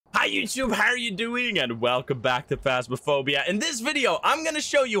Hi YouTube, how are you doing? And welcome back to Phasmophobia. In this video, I'm going to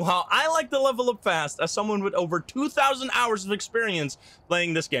show you how I like to level up fast as someone with over 2,000 hours of experience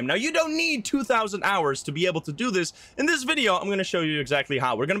playing this game. Now, you don't need 2,000 hours to be able to do this. In this video, I'm going to show you exactly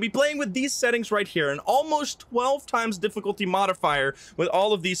how. We're going to be playing with these settings right here, an almost 12 times difficulty modifier with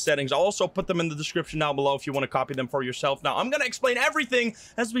all of these settings. I'll also put them in the description down below if you want to copy them for yourself. Now, I'm going to explain everything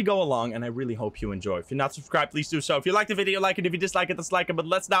as we go along, and I really hope you enjoy. If you're not subscribed, please do so. If you like the video, like it. If you dislike it, dislike it. But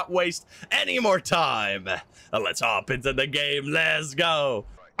let's not waste any more time. Let's hop into the game. Let's go.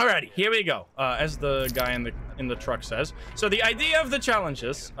 Alrighty, here we go. As the guy in the truck says. So the idea of the challenge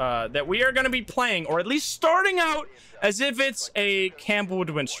is that we are going to be playing, or at least starting out, as if it's a Camp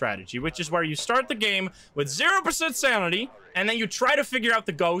Woodwind strategy, which is where you start the game with 0% sanity, and then you try to figure out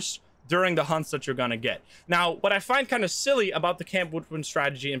the ghost during the hunts that you're gonna get. Now, what I find kind of silly about the Camp Woodwind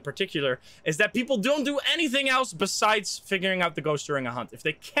strategy in particular is that people don't do anything else besides figuring out the ghost during a hunt. If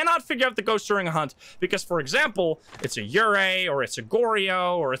they cannot figure out the ghost during a hunt, because, for example, it's a Yurei, or it's a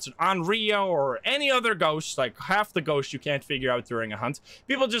Goryo, or it's an Onryo, or any other ghost, like half the ghost you can't figure out during a hunt,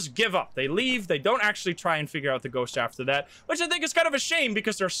 people just give up. They leave. They don't actually try and figure out the ghost after that, which I think is kind of a shame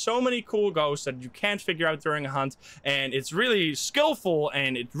because there's so many cool ghosts that you can't figure out during a hunt, and it's really skillful,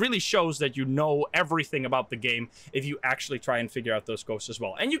 and it really shows that you know everything about the game if you actually try and figure out those ghosts as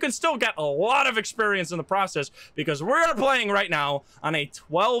well. And you can still get a lot of experience in the process because we're playing right now on a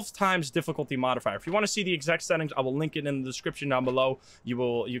 12 times difficulty modifier. If you want to see the exact settings, I will link it in the description down below.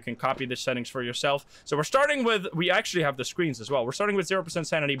 You can copy the settings for yourself. So we're starting with, we actually have the screens as well. We're starting with 0%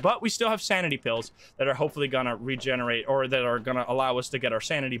 sanity, but we still have sanity pills that are hopefully gonna regenerate, or that are gonna allow us to get our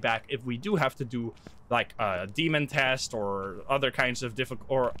sanity back if we do have to do like a demon test or other kinds of difficult,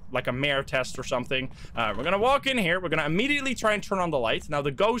 or like a mare test or something. We're gonna walk in here. We're gonna immediately try and turn on the light. Now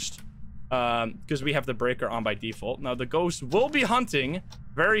the ghost, because we have the breaker on by default. Now the ghost will be hunting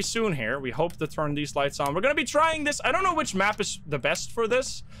very soon here. We hope to turn these lights on. We're gonna be trying this. I don't know which map is the best for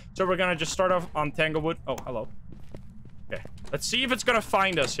this, so we're gonna just start off on Tanglewood. Oh, hello. Okay, let's see if it's gonna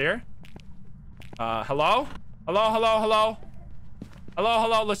find us here. Hello? Hello, hello, hello. Hello,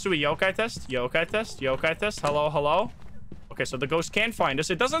 hello. Let's do a yokai test. Yokai test. Yokai test. Hello, hello. Okay, so the ghost can't find us.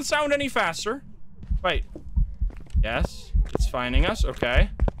 It doesn't sound any faster. Wait. Yes. It's finding us. Okay.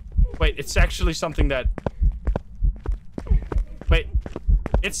 Wait, it's actually something that... Wait.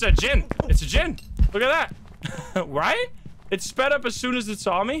 It's a djinn. It's a djinn. Look at that. Right? It sped up as soon as it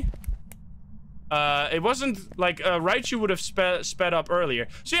saw me. It wasn't like Raichu would have sped up earlier.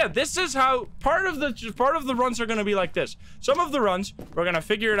 So yeah, this is how part of the runs are gonna be like this. Some of the runs we're gonna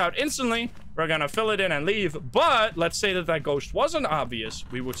figure it out instantly. We're gonna fill it in and leave. But let's say that ghost wasn't obvious,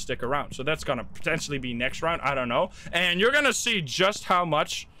 we would stick around. So that's gonna potentially be next round. I don't know. And you're gonna see just how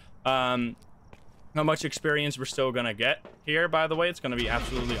much experience we're still gonna get here. By the way, it's gonna be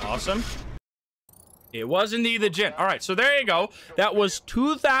absolutely awesome. It was indeed the djinn. All right, so there you go. That was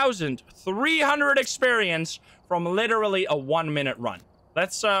 2,300 experience from literally a 1-minute run.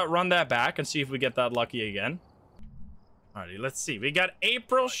 Let's run that back and see if we get that lucky again. Alrighty, let's see. We got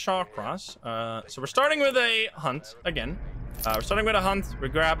April Shawcross. So we're starting with a hunt again. We're starting with a hunt. We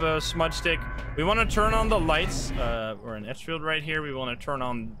grab a smudge stick. We want to turn on the lights. We're in Edgefield right here. We want to turn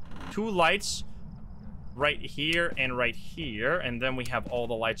on 2 lights. Right here and right here, and then we have all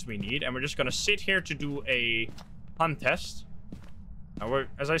the lights we need, and we're just gonna sit here to do a hunt test. Now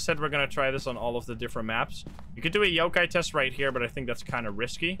as I said, we're gonna try this on all of the different maps. You could do a yokai test right here, but I think that's kind of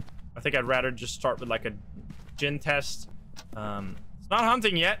risky. I think I'd rather just start with like a djinn test. It's not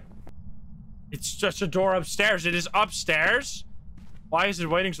hunting yet. It's just a door upstairs. It is upstairs. Why is it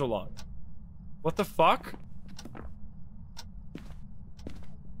waiting so long? What the fuck?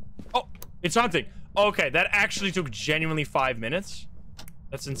 Oh, it's hunting. Okay, that actually took genuinely 5 minutes.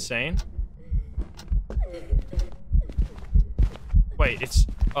 That's insane. Wait, it's...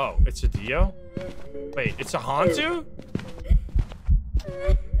 Oh, it's a Dio? Wait, it's a Hantu?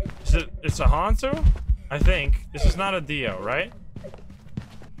 It's a Hantu? I think. This is not a Dio, right?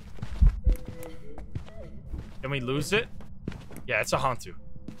 Can we lose it? Yeah, it's a Hantu.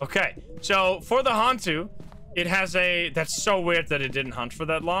 Okay, so for the Hantu, it has a... That's so weird that it didn't hunt for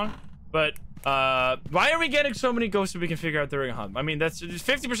that long, but... why are we getting so many ghosts that we can figure out during a hunt? I mean, that's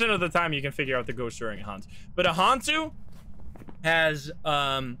 50% of the time you can figure out the ghost during a hunt. But a Hantu has,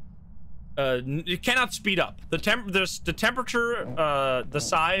 it cannot speed up. The temperature,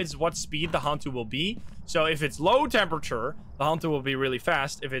 decides what speed the Hantu will be. So if it's low temperature, the Hantu will be really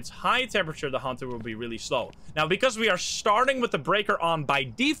fast. If it's high temperature, the Hantu will be really slow. Now, because we are starting with the breaker on by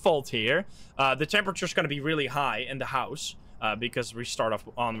default here, the temperature is going to be really high in the house. because we start off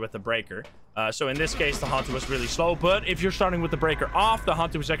on with the breaker. So in this case, the hunter was really slow, but if you're starting with the breaker off, the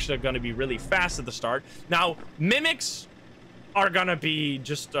hunter was actually going to be really fast at the start. Now, mimics are going to be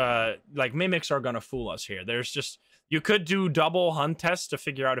just, like, mimics are going to fool us here. There's just, you could do double hunt tests to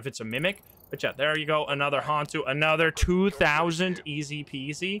figure out if it's a mimic. But yeah, there you go. Another Hantu, another 2,000 easy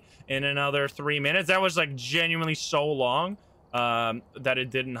peasy in another 3 minutes. That was like genuinely so long that it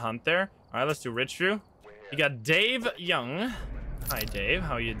didn't hunt there. All right, let's do Richview. You got Dave Young. Hi, Dave.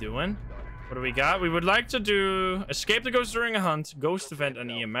 How you doing? What do we got? We would like to do escape the ghost during a hunt, ghost event,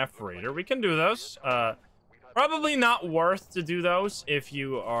 and EMF raider. We can do those. Probably not worth to do those if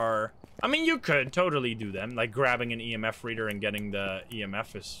you are... I mean, you could totally do them. Like grabbing an EMF reader and getting the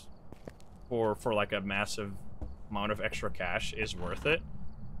EMF is... For like a massive amount of extra cash is worth it.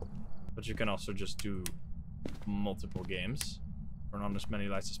 But you can also just do multiple games. Turn on as many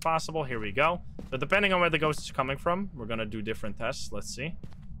lights as possible. Here we go. So depending on where the ghost is coming from, we're gonna do different tests. Let's see.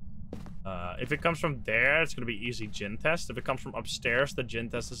 If it comes from there, it's gonna be easy gin test. If it comes from upstairs, the gin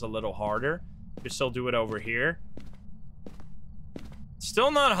test is a little harder. You still do it over here.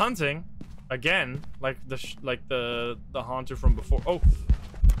 Still not hunting. Again, like the haunter from before. Oh.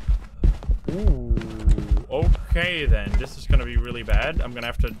 Ooh, okay then. This is gonna be really bad. I'm gonna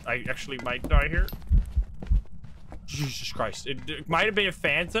have to... I actually might die here. Jesus Christ. It might have been a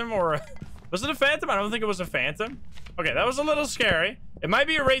phantom or... Was it a phantom? I don't think it was a phantom. Okay, that was a little scary. It might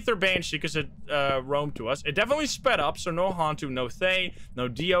be a Wraith or Banshee because it roamed to us. It definitely sped up, so no Hantu, no Thay, no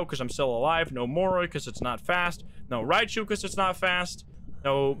Dio because I'm still alive, no Moroi because it's not fast, no Raichu because it's not fast,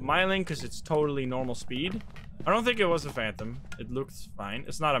 no Myling because it's totally normal speed. I don't think it was a phantom. It looked fine.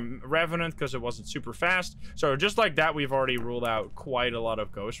 It's not a revenant because it wasn't super fast. So just like that, we've already ruled out quite a lot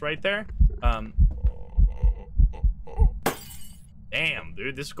of ghosts right there. Damn,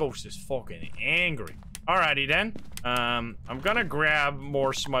 dude, this ghost is fucking angry. Alrighty then. I'm gonna grab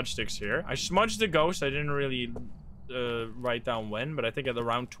more smudge sticks here. I smudged the ghost. I didn't really write down when, but I think at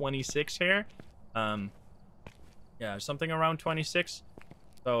around 26 here. Yeah, something around 26.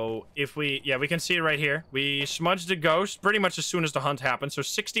 So if we, yeah, we can see it right here. We smudged the ghost pretty much as soon as the hunt happened. So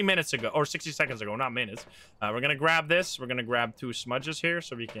 60 minutes ago, or 60 seconds ago, not minutes. We're gonna grab this. We're gonna grab 2 smudges here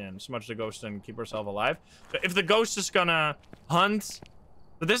so we can smudge the ghost and keep ourselves alive. So if the ghost is gonna hunt,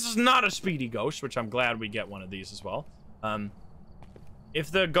 but this is not a speedy ghost, which I'm glad we get one of these as well.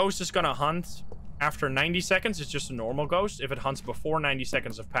 If the ghost is gonna hunt after 90 seconds, it's just a normal ghost. If it hunts before 90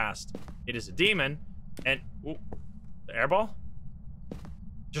 seconds have passed, it is a demon. And, ooh, the airball?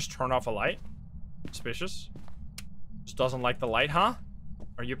 Just turn off a light? Suspicious. Just doesn't like the light, huh?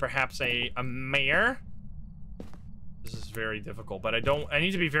 Are you perhaps a mayor? This is very difficult, but I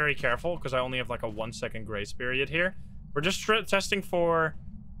need to be very careful because I only have like a 1-second grace period here. We're just testing for,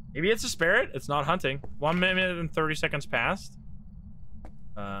 maybe it's a spirit. It's not hunting. 1 minute and 30 seconds passed.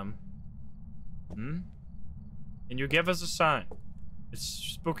 Can you give us a sign? It's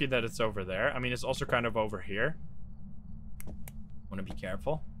spooky that it's over there. I mean, it's also kind of over here. Want to be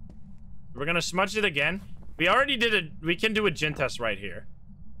careful. We're gonna smudge it again. We already did it. We can do a gin test right here.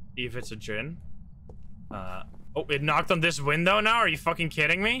 See if it's a gin. Oh, it knocked on this window now? Are you fucking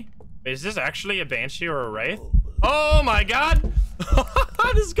kidding me? Is this actually a Banshee or a Wraith? Oh my god!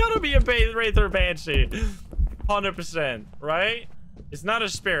 This is gonna be a Wraith or Banshee. 100%, right? It's not a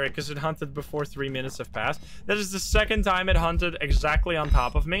spirit because it hunted before 3 minutes have passed. That is the second time it hunted exactly on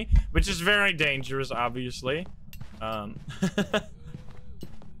top of me, which is very dangerous, obviously.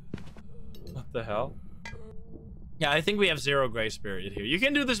 What the hell? Yeah, I think we have 0 grace period here. You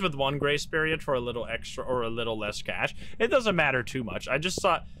can do this with 1 grace period for a little extra or a little less cash. It doesn't matter too much. I just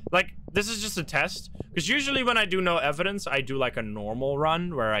thought, like, this is just a test. Because usually when I do no evidence, I do like a normal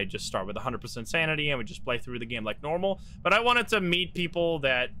run where I just start with 100% sanity and we just play through the game like normal. But I wanted to meet people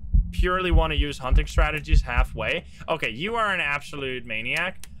that purely want to use hunting strategies halfway. Okay, you are an absolute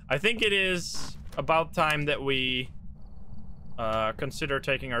maniac. I think it is about time that we consider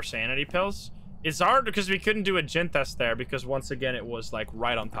taking our sanity pills. It's hard because we couldn't do a gin test there because once again it was like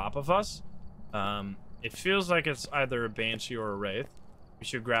right on top of us. It feels like it's either a Banshee or a Wraith. We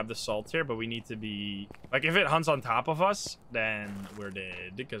should grab the salt here, but we need to be like, if it hunts on top of us, then we're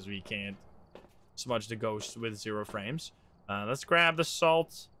dead because we can't smudge the ghost with 0 frames. Let's grab the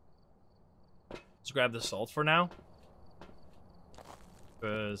salt. Let's grab the salt for now.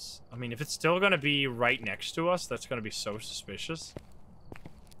 Because, I mean, if it's still going to be right next to us, that's going to be so suspicious.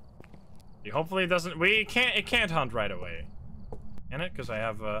 Hopefully it doesn't... it can't hunt right away. Can it? Because I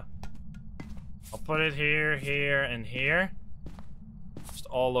have a... I'll put it here, here, and here. Just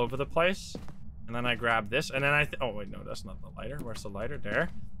all over the place. And then I grab this, and then I... oh, wait, no, that's not the lighter. Where's the lighter? There.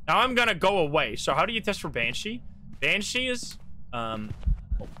 Now I'm going to go away. So how do you test for Banshee? Banshees. Oh.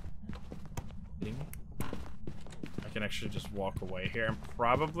 I can actually just walk away here and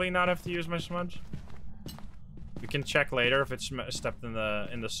probably not have to use my smudge. We can check later if it's stepped in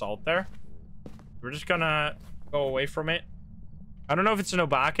the salt there. We're just gonna go away from it. I don't know if it's an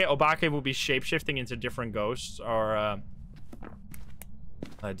Obake. Obake will be shapeshifting into different ghosts or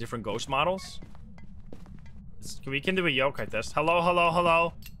different ghost models. We can do a yokai test. Hello, hello,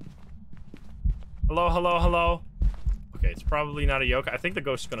 hello. Hello, hello, hello. Okay, it's probably not a yokai. I think the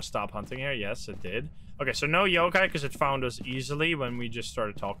ghost is gonna stop hunting here. Yes, it did. Okay, so no yokai because it found us easily when we just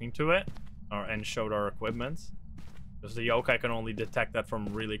started talking to it and showed our equipment. Because the yokai can only detect that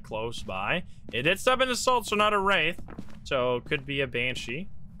from really close by. It did step in the salt, so not a wraith. So could be a banshee.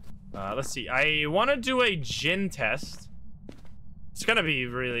 Let's see. I want to do a Jinn test. It's gonna be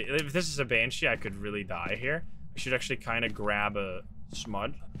really... If this is a banshee, I could really die here. I should actually kind of grab a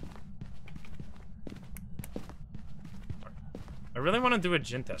smudge. I really want to do a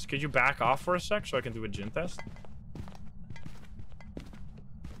Jinn test. Could you back off for a sec so I can do a Jinn test?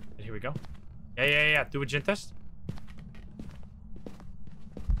 Here we go. Yeah. Do a Jinn test.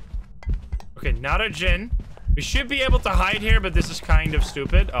 Okay, not a Jinn. We should be able to hide here, but this is kind of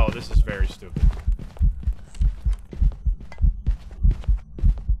stupid. Oh, this is very stupid.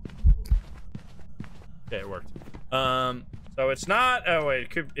 Okay, it worked. So it's not... Oh, wait.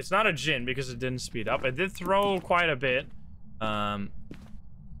 It's not a Jinn because it didn't speed up. It did throw quite a bit.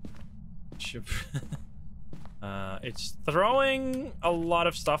 It's throwing a lot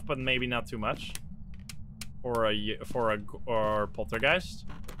of stuff, but maybe not too much. Or poltergeist.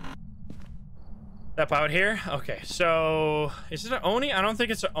 Step out here. Okay, so is it an Oni? I don't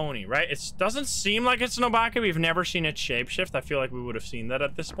think it's an Oni, right? It doesn't seem like it's an Obake. We've never seen it shapeshift. I feel like we would have seen that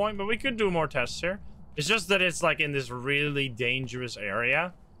at this point, but we could do more tests here. It's just that it's like in this really dangerous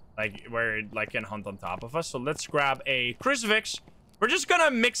area, like where it like can hunt on top of us. So let's grab a crucifix. We're just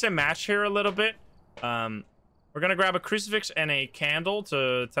gonna mix and match here a little bit. We're gonna grab a crucifix and a candle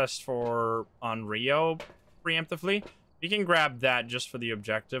to test for on Rio preemptively. You can grab that just for the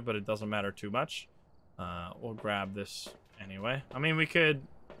objective, but it doesn't matter too much. We'll grab this anyway. I mean, we could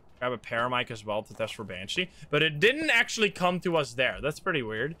grab a paramic as well to test for Banshee, but it didn't actually come to us there. That's pretty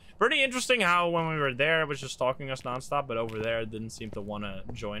weird. Pretty interesting how when we were there, it was just stalking us nonstop, but over there, it didn't seem to want to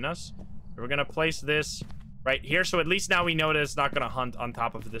join us. We're going to place this right here, so at least now we know that it's not going to hunt on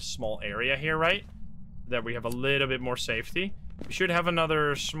top of this small area here, right? That we have a little bit more safety. We should have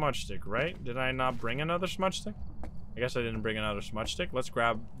another smudge stick, right? Did I not bring another smudge stick? I guess I didn't bring another smudge stick. Let's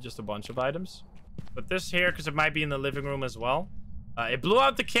grab just a bunch of items. Put this here because it might be in the living room as well. It blew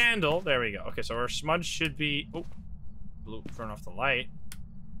out the candle. There we go. Okay, so our smudge should be... Oh, turn off the light.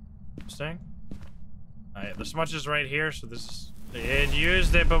 Interesting. Yeah, the smudge is right here, so this is... It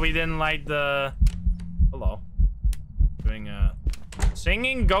used it, but we didn't light the... Hello. Doing a...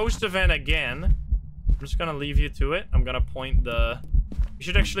 Singing ghost event again. I'm just gonna leave you to it. I'm gonna point the... You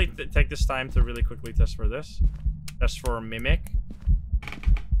should actually take this time to really quickly test for this. Test for Mimic.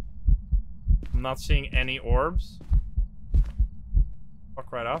 I'm not seeing any orbs.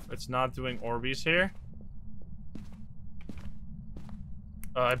 Fuck right off. It's not doing orbies here.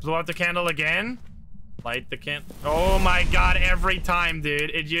 I blew out the candle again. Light the can. Oh my god, every time,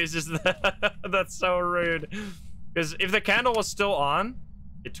 dude. It uses that. That's so rude. Because if the candle was still on,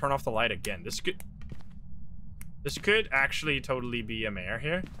 it'd turn off the light again. This could actually totally be a mare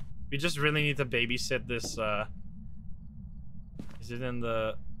here. We just really need to babysit this, Is it in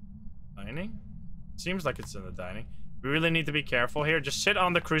the dining? Seems like it's in the dining. We really need to be careful here. Just sit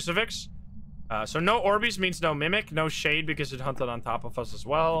on the crucifix. So no Orbeez means no Mimic. No Shade because it hunted on top of us as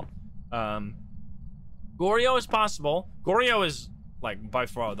well. Goryo is possible. Goryo is, like, by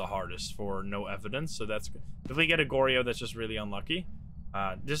far the hardest for no evidence. So that's good. If we get a Goryo, that's just really unlucky.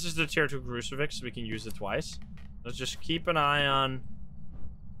 This is the tier 2 crucifix. So we can use it twice. Let's just keep an eye on...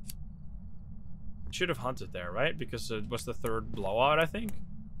 It should have hunted there, right? Because it was the third blowout, I think.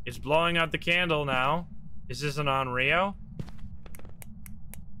 It's blowing out the candle now. Is this an on Rio?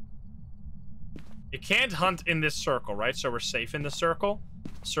 It can't hunt in this circle, right? So we're safe in the circle.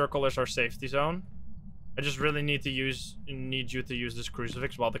 Circle is our safety zone. I just really need you to use this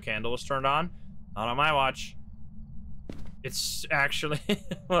crucifix while the candle is turned on. Not on my watch. It's actually...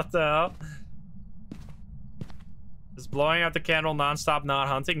 What the hell? It's blowing out the candle nonstop, not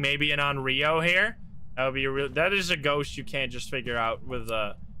hunting. Maybe an on Rio here. That would be a real... That is a ghost you can't just figure out with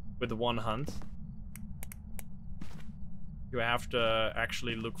the one hunt. You have to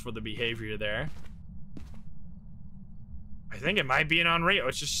actually look for the behavior there. I think it might be an on Rio.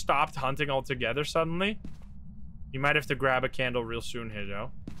 It's just stopped hunting altogether suddenly. You might have to grab a candle real soon here,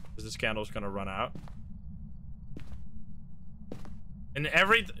 though. Because this candle's gonna run out. And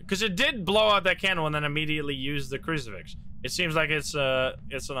because it did blow out that candle and then immediately use the crucifix. It seems like it's an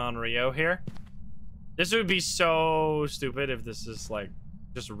Onryo here. This would be so stupid if this is like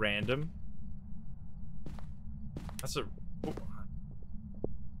just random. That's a. Oh.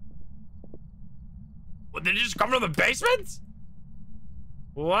 What, did it just come from the basement?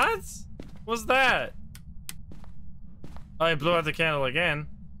 What was that? Oh, I blew out the candle again.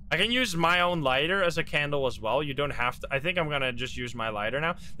 I can use my own lighter as a candle as well. You don't have to. I think I'm gonna just use my lighter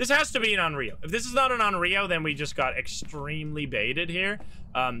now. This has to be an Onryo. If this is not an Onryo, then we just got extremely baited here.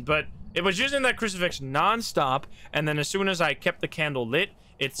 But it was using that crucifix non-stop, and then as soon as I kept the candle lit,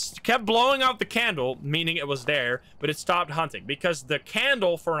 it kept blowing out the candle, meaning it was there, but it stopped hunting because the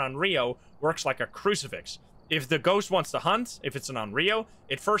candle for an Onryo works like a crucifix. If the ghost wants to hunt, if it's an Onryo,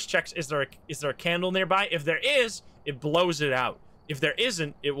 it first checks, is there a candle nearby? If there is, it blows it out. If there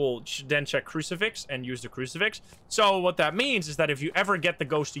isn't, it will then check crucifix and use the crucifix. So what that means is that if you ever get the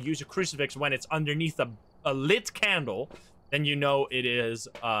ghost to use a crucifix when it's underneath a lit candle, then you know it is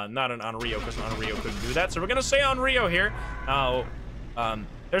not an Onryo, because an Onryo couldn't do that. So we're gonna say Onryo here. Now,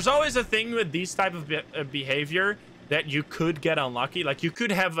 there's always a thing with these type of behavior that you could get unlucky. Like, you could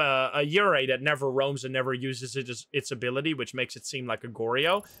have a Yurei that never roams and never uses its ability, which makes it seem like a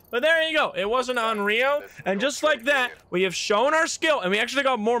Goryo. But there you go. It was an Onryo. And just like that, we have shown our skill. And we actually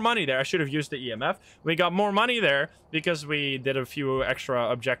got more money there. I should have used the EMF. We got more money there because we did a few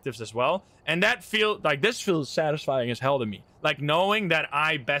extra objectives as well. And that this feels satisfying as hell to me. Like, knowing that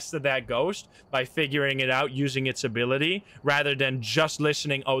I bested that ghost by figuring it out using its ability, rather than just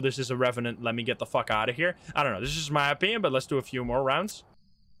listening, oh, this is a Revenant, let me get the fuck out of here. I don't know, this is just my opinion, but let's do a few more rounds.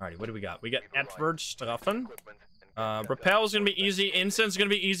 Alrighty, what do we got? We got Edward Straffen. Repel is gonna be easy, Incense is gonna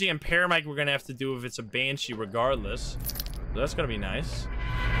be easy, and Paramike we're gonna have to do if it's a Banshee regardless. So that's gonna be nice.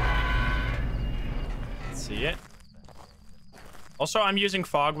 Let's see it. Also, I'm using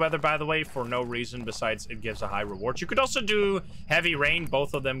Fog Weather, by the way, for no reason besides it gives a high reward. You could also do Heavy Rain.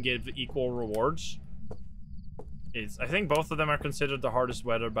 Both of them give equal rewards. I think both of them are considered the hardest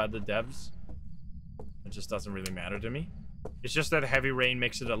weather by the devs. It just doesn't really matter to me. It's just that Heavy Rain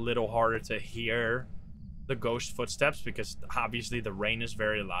makes it a little harder to hear the ghost footsteps because obviously the rain is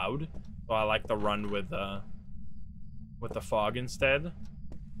very loud. So I like to run with the fog instead.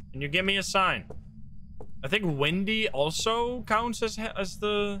 Can you give me a sign? I think windy also counts as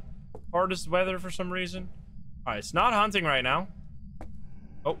the hardest weather for some reason. All right, it's not hunting right now.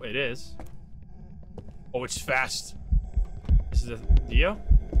 Oh, it is. Oh, it's fast. This is a Dio?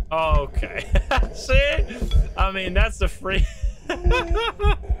 Oh, okay. See? I mean, that's the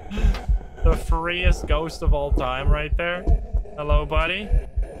the freest ghost of all time right there. Hello, buddy.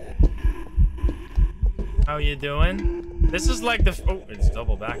 How you doing? This is like oh, it's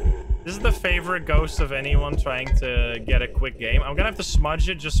double back. This is the favorite ghost of anyone trying to get a quick game. I'm gonna have to smudge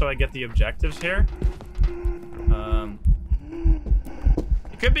it just so I get the objectives here.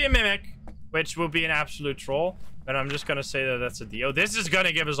 It could be a Mimic, which will be an absolute troll, but I'm just gonna say that that's a Dio. This is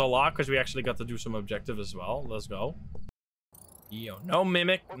gonna give us a lot because we actually got to do some objective as well. Let's go. Dio. No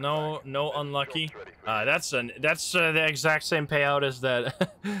Mimic, no unlucky. That's the exact same payout as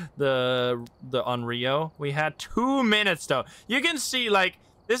that the Onryo. We had 2 minutes though. You can see, like,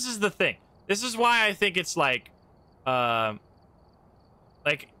 this is the thing. This is why I think it's like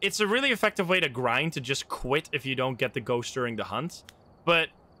it's a really effective way to grind, to just quit if you don't get the ghost during the hunt. But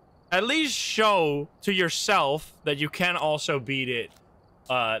at least show to yourself that you can also beat it.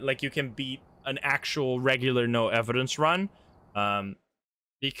 Like, you can beat an actual regular no evidence run.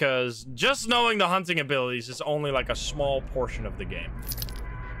 Because just knowing the hunting abilities is only like a small portion of the game.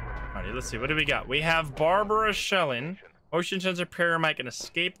 Alrighty, let's see. What do we got? We have Barbara Schellin, Motion Sensor, Paramike, and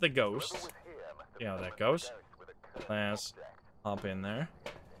Escape the Ghost. See how that goes. Let's hop in there.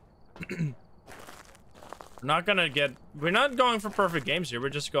 We're not going for perfect games here. We're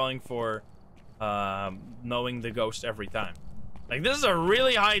just going for knowing the ghost every time. Like, this is a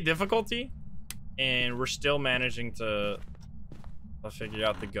really high difficulty, and we're still managing to figure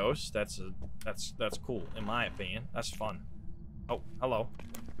out the ghost. That's cool, in my opinion. That's fun. Oh, hello.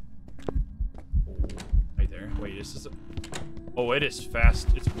 Oh, right there. Wait, this is oh, it is fast.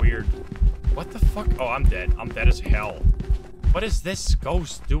 It's weird. What the fuck? Oh, I'm dead. I'm dead as hell. What is this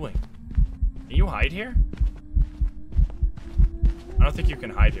ghost doing? Can you hide here? I don't think you can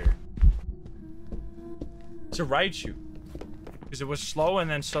hide here. It's a Raichu. Because it was slow and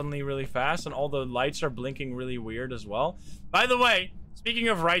then suddenly really fast, and all the lights are blinking really weird as well. By the way, speaking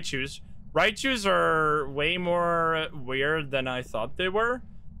of Raichus are way more weird than I thought they were.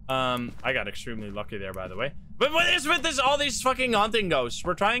 I got extremely lucky there, by the way. But what is with this, all these fucking hunting ghosts?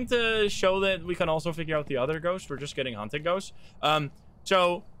 We're trying to show that we can also figure out the other ghosts. We're just getting hunting ghosts.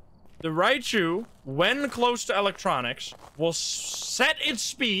 So the Raichu, when close to electronics, will set its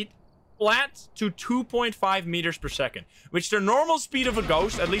speed flat to 2.5 meters per second, which the normal speed of a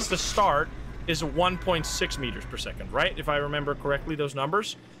ghost, at least the start, is 1.6 meters per second, right? If I remember correctly, those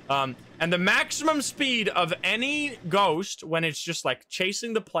numbers. And the maximum speed of any ghost when it's just like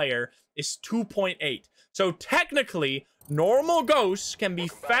chasing the player is 2.8. So technically, normal ghosts can be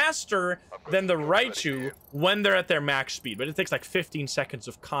faster than the Raichu when they're at their max speed, but it takes like 15 seconds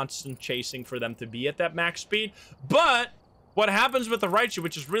of constant chasing for them to be at that max speed. But what happens with the Raichu,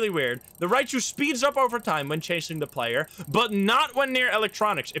 which is really weird, the Raichu speeds up over time when chasing the player, but not when near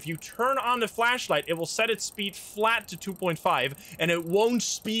electronics. If you turn on the flashlight, it will set its speed flat to 2.5, and it won't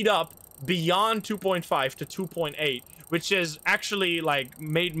speed up beyond 2.5 to 2.8, which is actually, like,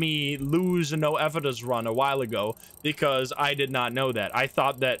 made me lose a no evidence run a while ago, because I did not know that. I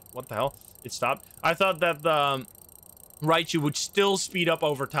thought that... What the hell? It stopped. I thought that the Raichu would still speed up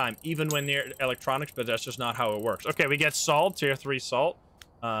over time, even when near electronics, but that's just not how it works. Okay, we get salt, tier 3 salt.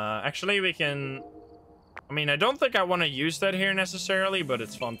 Actually, we can... I mean, I don't think I want to use that here necessarily, but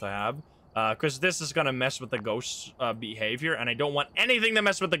it's fun to have. Because this is going to mess with the ghost behavior, and I don't want anything to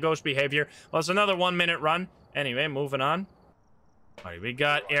mess with the ghost behavior. Well, it's another 1-minute run. Anyway, moving on. Alright, we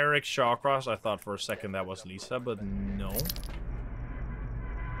got Eric Shawcross. I thought for a second that was Lisa, but no.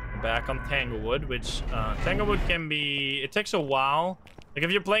 Back on Tanglewood, which Tanglewood can be... It takes a while. Like,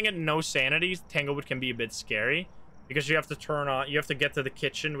 if you're playing at no sanity, Tanglewood can be a bit scary. Because you have to turn on... You have to get to the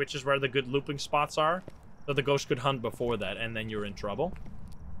kitchen, which is where the good looping spots are. So the ghost could hunt before that, and then you're in trouble.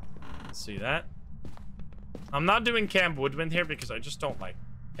 Let's see that. I'm not doing Camp Woodwind here because I just don't like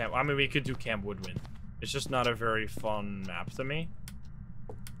Camp... I mean, we could do Camp Woodwind. It's just not a very fun map to me.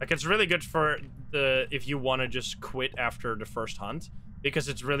 Like, it's really good for the... If you want to just quit after the first hunt. Because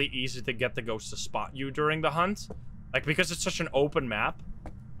it's really easy to get the ghost to spot you during the hunt. Like, because it's such an open map,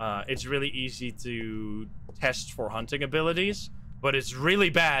 it's really easy to test for hunting abilities. But it's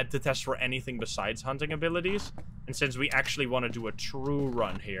really bad to test for anything besides hunting abilities. And since we actually want to do a true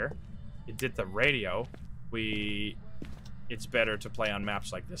run here, it did the radio, it's better to play on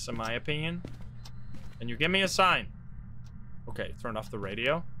maps like this, in my opinion. And you give me a sign. Okay, turn off the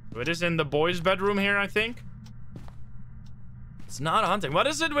radio. So it is in the boys' bedroom here, I think. It's not hunting. What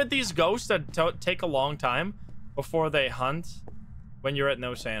is it with these ghosts that take a long time before they hunt when you're at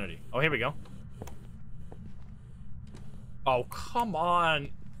no sanity? Oh, here we go. Oh, come on.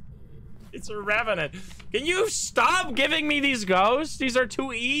 It's a revenant. Can you stop giving me these ghosts? These are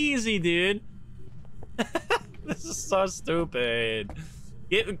too easy, dude. This is so stupid.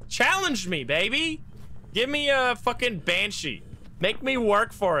 Challenge me, baby. Give me a fucking Banshee. Make me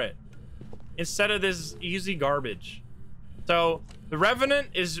work for it. Instead of this easy garbage. So, the Revenant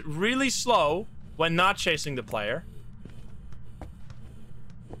is really slow when not chasing the player.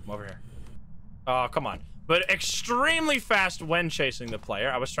 Come over here. Oh, come on. But extremely fast when chasing the player.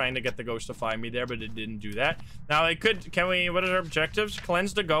 I was trying to get the ghost to find me there, but it didn't do that. Now, it could... Can we... What are our objectives?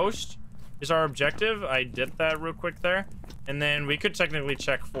 Cleanse the ghost is our objective. I did that real quick there. And then we could technically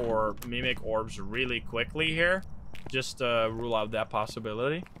check for Mimic Orbs really quickly here. Just rule out that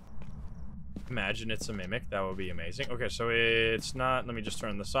possibility. Imagine it's a Mimic. That would be amazing. Okay, so it's not... Let me just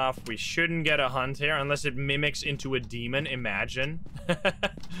turn this off. We shouldn't get a hunt here unless it mimics into a demon. Imagine.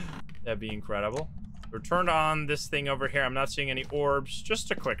 That'd be incredible. We're turned on this thing over here. I'm not seeing any orbs.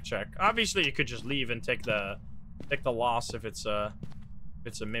 Just a quick check. Obviously, you could just leave and take the loss if it's a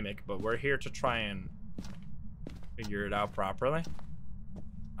Mimic, but we're here to try and figure it out properly.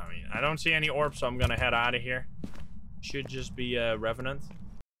 I mean, I don't see any orbs, so I'm gonna head out of here. Should just be a Revenant.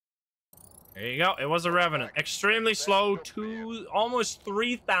 There you go. It was a Revenant. Extremely slow. Almost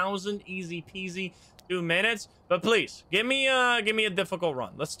 3,000 easy peasy. 2 minutes. But please, give me a difficult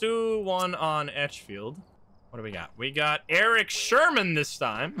run. Let's do one on Edgefield. What do we got? We got Eric Sherman this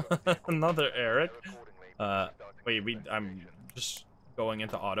time. Another Eric. Wait, I'm just going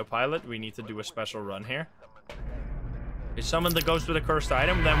into autopilot. We need to do a special run here. We summoned the ghost with a cursed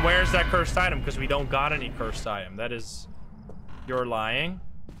item. Then where's that cursed item? Because we don't got any cursed item. That is... You're lying.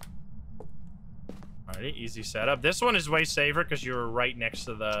 Alrighty, easy setup. This one is way safer because you're right next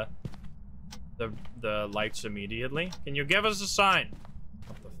to the lights immediately. Can you give us a sign?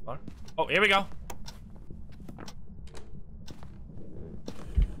 What the fuck? Oh, here we go.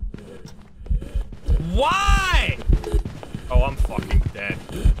 Why? Oh, I'm fucking dead.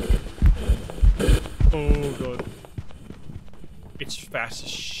 Oh, God. It's fast as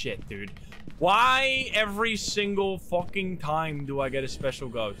shit, dude. Why every single fucking time do I get a special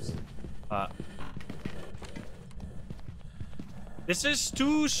ghost? This is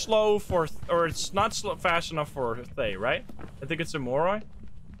too slow for, or it's not fast enough for Thay, right? I think it's a Moroi.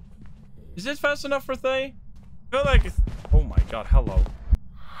 Is it fast enough for Thay? I feel like, oh my god, hello.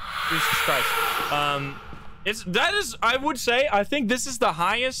 Jesus Christ. That is, I would say, I think this is the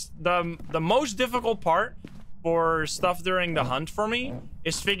highest, the most difficult part for stuff during the hunt for me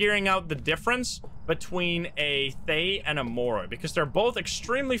is figuring out the difference between a Thay and a Moroi, because they're both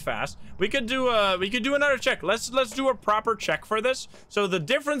extremely fast. We could do another check. Let's do a proper check for this. So the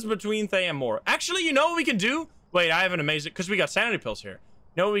difference between Thay and Moroi. Actually, you know what we can do? Wait, I have an amazing, because we got sanity pills here.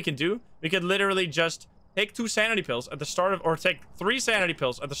 You know what we can do? We could literally just take 2 sanity pills at the start of, or take 3 sanity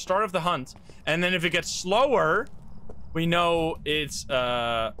pills at the start of the hunt, and then if it gets slower, we know it's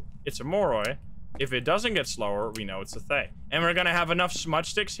a Moroi. If it doesn't get slower, we know it's a Thay. And we're gonna have enough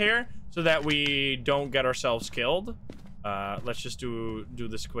smudge sticks here so that we don't get ourselves killed. Let's just do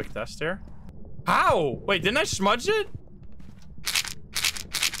this quick test here. How? Wait, didn't I smudge it?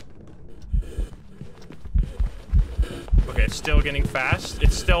 Okay, it's still getting fast.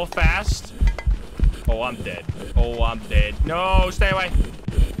 It's still fast. Oh, I'm dead. Oh, I'm dead. No, stay away.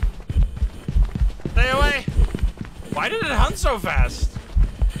 Stay away. Why did it hunt so fast?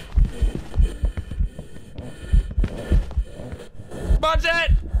 Smudge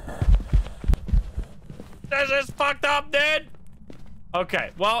it! This is fucked up, dude!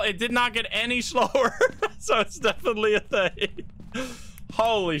 Okay, well, it did not get any slower, so it's definitely a thing.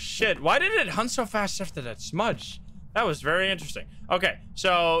 Holy shit, why did it hunt so fast after that smudge? That was very interesting. Okay,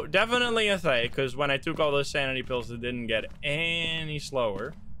 so definitely a Thay, because when I took all those sanity pills, it didn't get any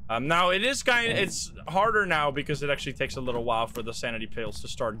slower. Now, it's harder now because it actually takes a little while for the sanity pills to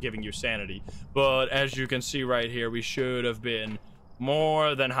start giving you sanity. But as you can see right here, we should have been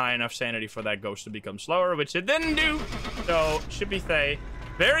more than high enough sanity for that ghost to become slower, which it didn't do. So, should be Thay.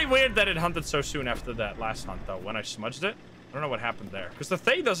 Very weird that it hunted so soon after that last hunt, though, when I smudged it. I don't know what happened there. Because the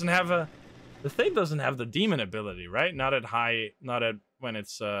Thay doesn't have the demon ability, right? Not at when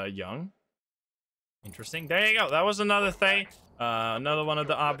it's young. Interesting. There you go. That was another Thay. Another one of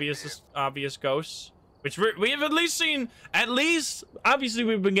the obvious ghosts. Which we have at least seen, obviously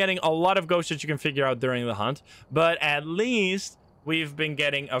we've been getting a lot of ghosts that you can figure out during the hunt. But at least we've been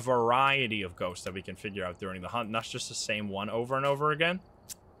getting a variety of ghosts that we can figure out during the hunt. Not just the same one over and over again.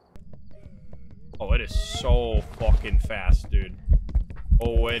 Oh, it is so fucking fast, dude.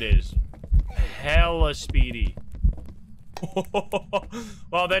 Oh, it is hella speedy.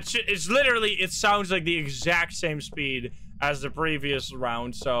 Well, that shit is literally, it sounds like the exact same speed as the previous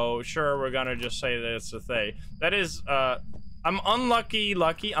round, so sure, we're gonna just say that it's a Thay. That is, I'm unlucky,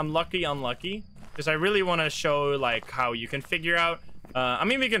 unlucky, because I really want to show, like, how you can figure out, I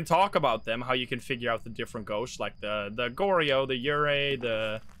mean, we can talk about them, how you can figure out the different ghosts, like the Goryo, the Yurei,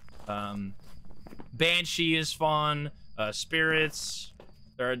 the, Banshee is fun, Spirits,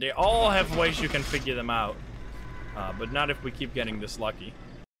 they all have ways you can figure them out, but not if we keep getting this lucky.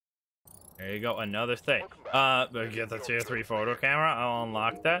 There you go, another thing. Get the tier 3 photo camera. I'll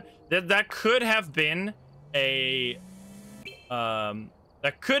unlock that. That could have been a...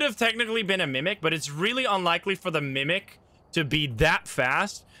 that could have technically been a Mimic, but it's really unlikely for the Mimic to be that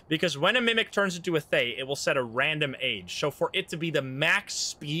fast, because when a Mimic turns into a Thay, it will set a random age. So for it to be the max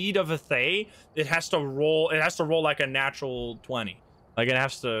speed of a Thay, it has to roll like a natural 20. Like, it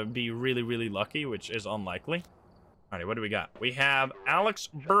has to be really, really lucky, which is unlikely. Alright, what do we got? We have Alex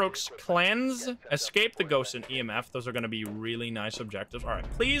Brooks Cleanse, Escape the Ghost, and EMF. Those are going to be really nice objectives. Alright,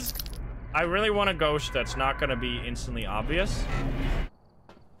 please. I really want a ghost that's not going to be instantly obvious.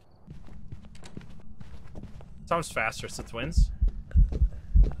 Sounds faster. It's the twins.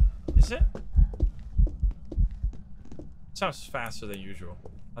 Is it? Sounds faster than usual.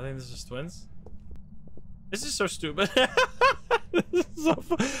 I think this is twins. This is so stupid. This is so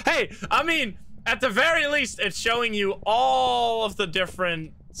fun. Hey, I mean... at the very least, it's showing you all of the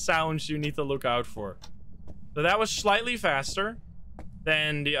different sounds you need to look out for. So that was slightly faster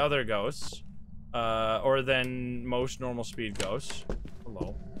than the other ghosts. Or than most normal speed ghosts.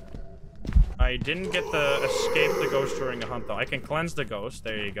 Hello. I didn't get the escape the ghost during a hunt, though. I can cleanse the ghost.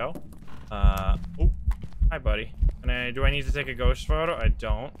 There you go. Oh. Hi, buddy. Do I need to take a ghost photo? I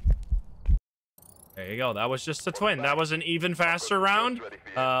don't. There you go. That was just a twin. That was an even faster round.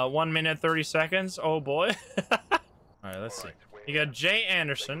 1 minute, 30 seconds. Oh, boy. All right, let's see. You got Jay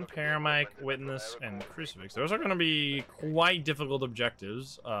Anderson, Paramike, Witness, and Crucifix. Those are going to be quite difficult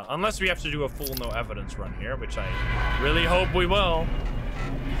objectives. Unless we have to do a full no evidence run here, which I really hope we will.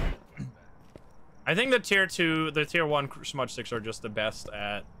 I think the tier 1 smudge sticks are just the best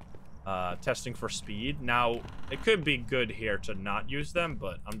at testing for speed. Now, it could be good here to not use them,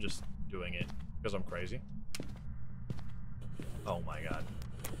 but I'm just doing it because I'm crazy. Oh my god.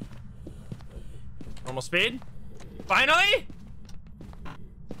 Normal speed? Finally?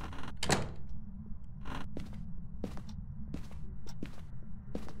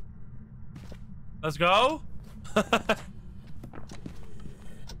 Let's go.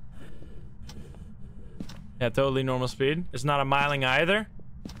 Yeah, totally normal speed. It's not a miling either.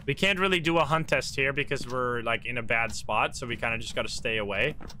 We can't really do a hunt test here because we're like in a bad spot, so we kind of just got to stay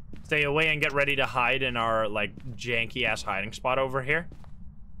away. Stay away and get ready to hide in our like janky ass hiding spot over here.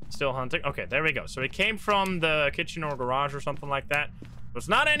 Still hunting. Okay, there we go. So it came from the kitchen or garage or something like that. So it's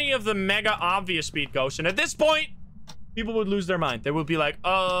not any of the mega obvious speed ghosts. And at this point, people would lose their mind. They would be like,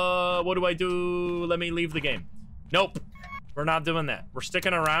 what do I do? Let me leave the game. Nope. We're not doing that. We're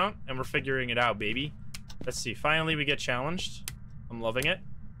sticking around and we're figuring it out, baby. Let's see. Finally, we get challenged. I'm loving it.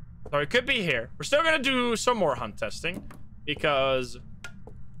 So it could be here. We're still going to do some more hunt testing because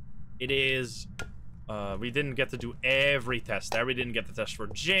it is... we didn't get to do every test there. We didn't get the test for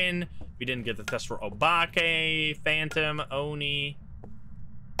Jin. We didn't get the test for Obake, Phantom, Oni.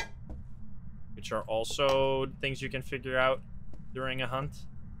 Which are also things you can figure out during a hunt.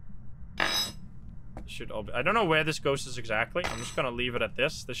 Should all be, I don't know where this ghost is exactly. I'm just gonna leave it at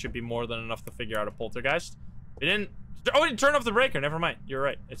this. This should be more than enough to figure out a poltergeist. We didn't... Oh, we didn't turn off the breaker. Never mind. You're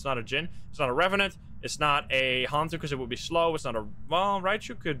right. It's not a Jin. It's not a Revenant. It's not a Haunter because it would be slow. It's not a... Well,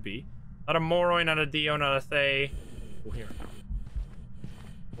 Raichu could be. Not a Moroi, not a Dio, not a Thay. Oh, here.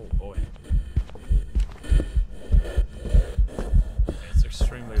 Oh, boy. It's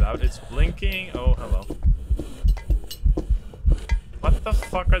extremely loud. It's blinking. Oh, hello. What the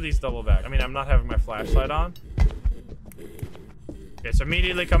fuck are these double back? I mean, I'm not having my flashlight on. Okay, it's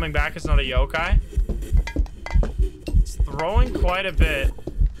immediately coming back. It's not a yokai. It's throwing quite a bit.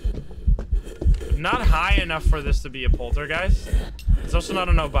 But not high enough for this to be a poltergeist. It's also not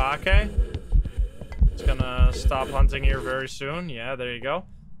an Obake. It's gonna stop hunting here very soon. Yeah, there you go.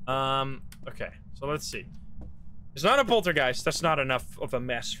 Okay, so let's see. It's not a poltergeist. That's not enough of a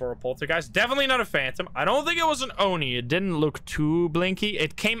mess for a poltergeist. Definitely not a phantom. I don't think it was an Oni. It didn't look too blinky.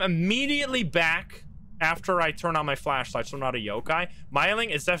 It came immediately back after I turned on my flashlight, so not a yokai.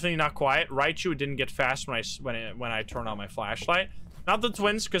 Myling is definitely not quiet. Raichu didn't get fast when I turned on my flashlight. Not the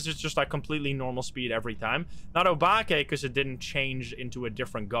twins, because it's just like completely normal speed every time. Not Obake, because it didn't change into a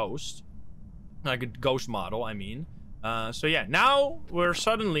different ghost. Like a ghost model, I mean. So yeah, now we're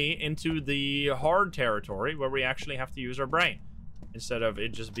suddenly into the hard territory where we actually have to use our brain instead of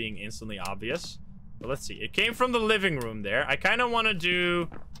it just being instantly obvious. But let's see. It came from the living room there. I kind of want to do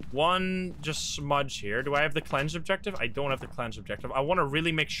one just smudge here. Do I have the cleanse objective? I don't have the cleanse objective. I want to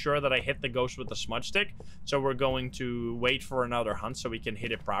really make sure that I hit the ghost with the smudge stick. So we're going to wait for another hunt so we can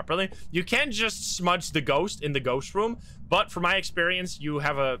hit it properly. You can just smudge the ghost in the ghost room. But from my experience, you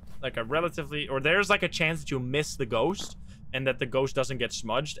have there's like a chance that you miss the ghost and that the ghost doesn't get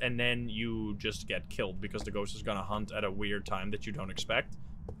smudged. And then you just get killed because the ghost is going to hunt at a weird time that you don't expect.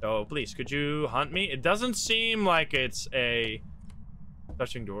 So please, could you hunt me? It doesn't seem like it's a...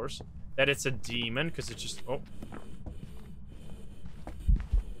 Touching doors. That it's a demon, because it's just... Oh.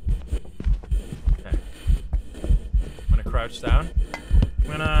 Okay. I'm gonna crouch down.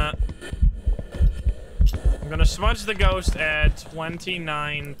 I'm gonna smudge the ghost at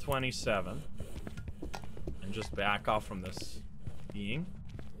 29:27. And just back off from this being.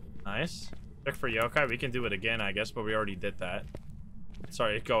 Nice. Check for yokai. We can do it again, I guess, but we already did that.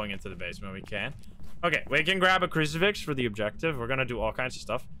 Sorry, going into the basement, we can. Okay, we can grab a crucifix for the objective. We're gonna do all kinds of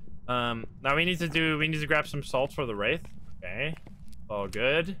stuff. Now we need to grab some salt for the wraith. Okay, all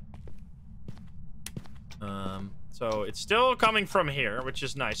good. So it's still coming from here, which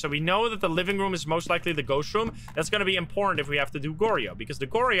is nice. So we know that the living room is most likely the ghost room. That's gonna be important if we have to do Goryo, because the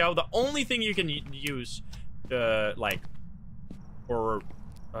Goryo, the only thing you can use to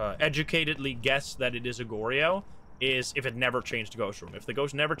educatedly guess that it is a Goryo is if it never changed Ghost Room. If the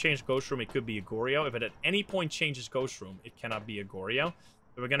ghost never changed Ghost Room, it could be a Goryo. If it at any point changes Ghost Room, it cannot be a Goryo.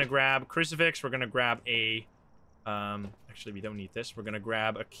 So we're gonna grab crucifix. We're gonna grab a... actually, we don't need this. We're gonna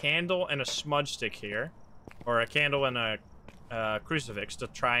grab a candle and a smudge stick here. Or a candle and a crucifix to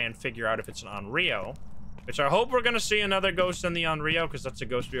try and figure out if it's an Onryo. Which I hope we're gonna see another ghost in the Onryo, because that's a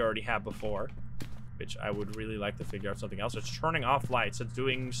ghost we already had before. Which I would really like to figure out something else. It's turning off lights. It's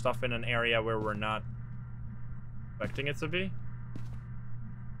doing stuff in an area where we're not expecting it to be.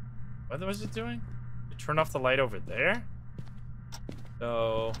 What was it doing? It turned off the light over there.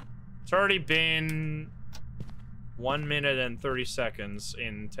 So it's already been 1 minute and 30 seconds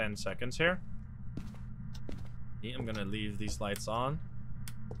in 10 seconds here. I'm gonna leave these lights on.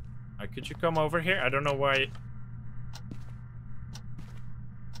 Could you come over here? I don't know why.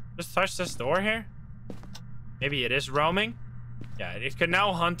 Just touch this door here. Maybe it is roaming. Yeah, it can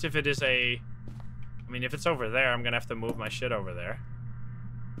now hunt if it is a... I mean, if it's over there, I'm gonna have to move my shit over there.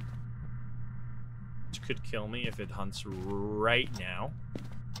 Which could kill me if it hunts right now.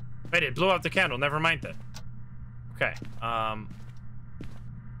 Wait, it blew out the candle. Never mind that. Okay. Oh,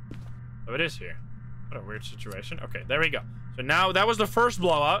 it is here. What a weird situation. Okay, there we go. So now, that was the first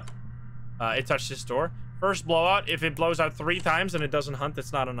blowout. It touched this door. First blowout, if it blows out 3 times and it doesn't hunt,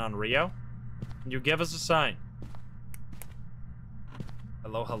 it's not an Onryo. You give us a sign.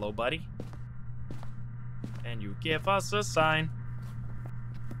 Hello, hello, buddy. And you give us a sign.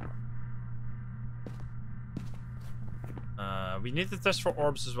 We need to test for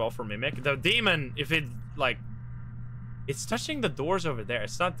orbs as well for Mimic. The demon, if it, like... It's touching the doors over there.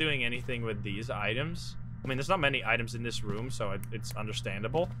 It's not doing anything with these items. I mean, there's not many items in this room, so it's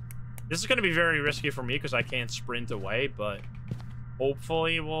understandable. This is going to be very risky for me because I can't sprint away, but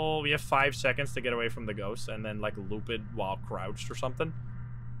hopefully we have 5 seconds to get away from the ghost and then, like, loop it while crouched or something.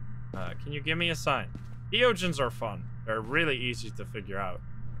 Can you give me a sign? Theogens are fun. They're really easy to figure out.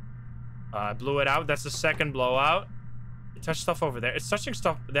 I blew it out. That's the second blowout. It touched stuff over there. It's touching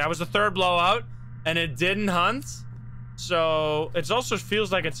stuff. That was the third blowout, and it didn't hunt. So it also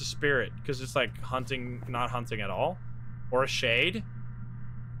feels like it's a spirit because it's like hunting, not hunting at all, or a shade.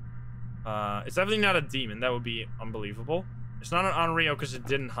 It's definitely not a demon. That would be unbelievable. It's not an Onryo because it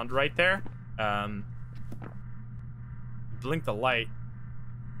didn't hunt right there. Blink the light.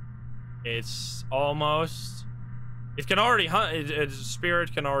 It's almost... It can already hunt.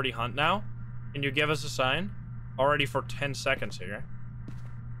 Spirit can already hunt now. Can you give us a sign? Already for 10 seconds here.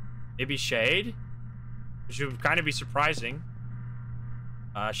 Maybe shade? Which would kind of be surprising.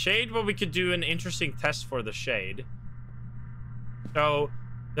 Shade, well, we could do an interesting test for the shade. So,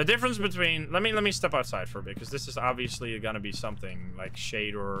 the difference between... Let me step outside for a bit, because this is obviously going to be something like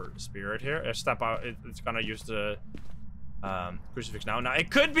shade or spirit here. Step out, it's going to use the crucifix now. Now, it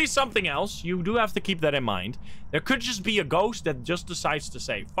could be something else. You do have to keep that in mind. There could just be a ghost that just decides to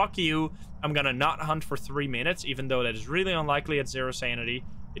say, fuck you, I'm going to not hunt for 3 minutes, even though that is really unlikely at 0 sanity.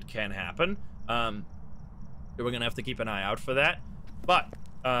 It can happen. We're going to have to keep an eye out for that. But,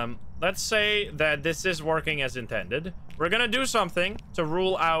 let's say that this is working as intended. We're going to do something to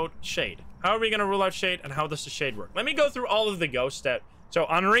rule out shade. How are we going to rule out shade, and how does the shade work? Let me go through all of the ghosts that... So,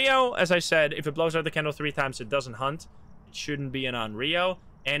 Onryo, as I said, if it blows out the candle 3 times, it doesn't hunt. It shouldn't be an Onryo.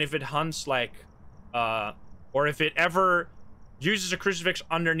 And if it hunts, like... or if it ever uses a crucifix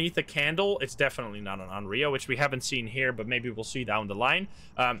underneath a candle, it's definitely not an Onryo, which we haven't seen here, but maybe we'll see down the line.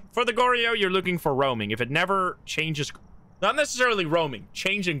 For the Goryo, you're looking for roaming. If it never changes... Not necessarily roaming,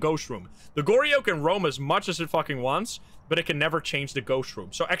 change in ghost room. The Goryo can roam as much as it fucking wants, but it can never change the ghost room.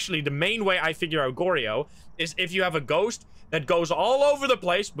 So actually, the main way I figure out Goryo is if you have a ghost that goes all over the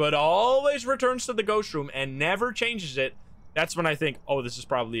place, but always returns to the ghost room and never changes it, that's when I think, oh, this is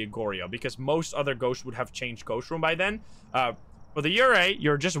probably a Goryo, because most other ghosts would have changed ghost room by then. For the Yurei,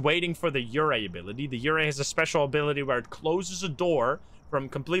 you're just waiting for the Yurei ability. The Yurei has a special ability where it closes a door from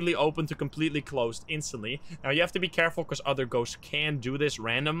completely open to completely closed instantly. Now, you have to be careful because other ghosts can do this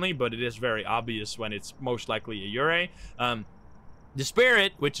randomly, but it is very obvious when it's most likely a Yurei. The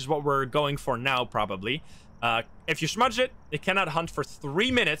Spirit, which is what we're going for now, probably. If you smudge it, it cannot hunt for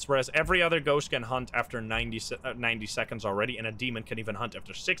 3 minutes, whereas every other ghost can hunt after 90 seconds already, and a demon can even hunt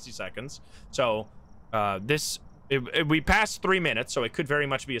after 60 seconds. So, we passed 3 minutes, so it could very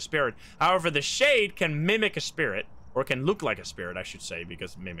much be a spirit. However, the shade can mimic a spirit, or can look like a spirit, I should say,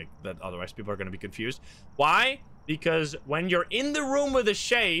 because mimic, that otherwise people are going to be confused. Why? Because when you're in the room with a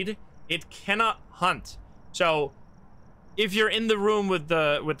shade, it cannot hunt. So, if you're in the room with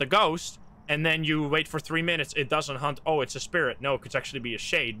the ghost, and then you wait for 3 minutes, it doesn't hunt. Oh, it's a spirit. No, it could actually be a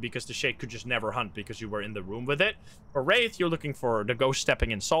shade, because the shade could just never hunt because you were in the room with it. For Wraith, you're looking for the ghost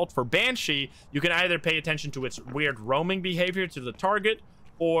stepping in salt. For Banshee, you can either pay attention to its weird roaming behavior to the target,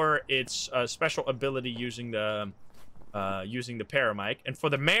 or its special ability using the paramic. And for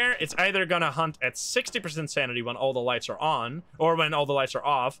the Mare, it's either gonna hunt at 60% sanity when all the lights are on, or when all the lights are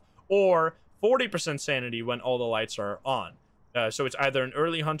off, or 40% sanity when all the lights are on. So it's either an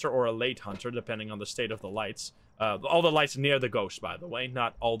early hunter or a late hunter, depending on the state of the lights. All the lights near the ghost, by the way,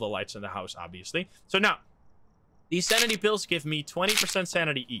 not all the lights in the house, obviously. So now, these sanity pills give me 20%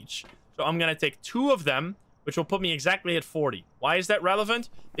 sanity each. So I'm gonna take 2 of them, which will put me exactly at 40. Why is that relevant?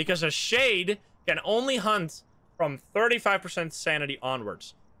 Because a shade can only hunt from 35% sanity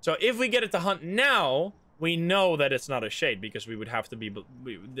onwards. So if we get it to hunt now, we know that it's not a shade, because we would have to be...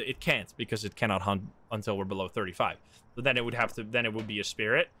 It can't, because it cannot hunt until we're below 35. So then it would have to... Then it would be a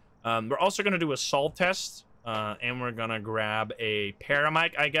spirit. We're also going to do a salt test. And we're going to grab a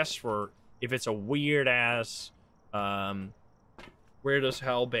paramic, I guess, for if it's a weird-ass... weird as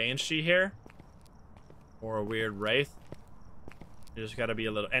hell banshee here, or a weird wraith. You just gotta be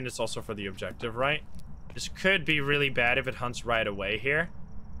a little, and it's also for the objective, right? This could be really bad if it hunts right away here.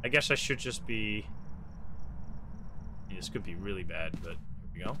 I guess I should just be... This could be really bad, but here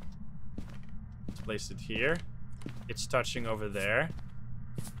we go. Let's place it here. It's touching over there.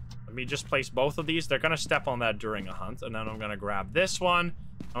 Let me just place both of these. They're gonna step on that during a hunt, and then I'm gonna grab this one.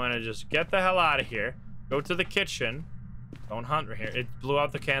 I'm gonna just get the hell out of here. Go to the kitchen. Don't hunt right here. It blew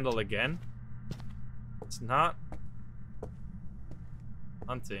out the candle again. It's not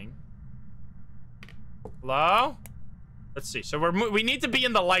hunting. Hello? Let's see. So we need to be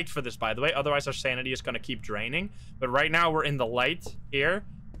in the light for this, by the way. Otherwise, our sanity is going to keep draining. But right now, we're in the light here,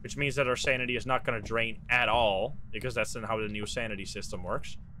 which means that our sanity is not going to drain at all, because that's how the new sanity system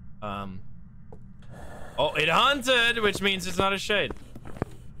works. Oh, it hunted, which means it's not a shade.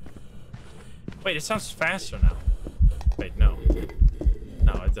 Wait, it sounds faster now. Wait, no.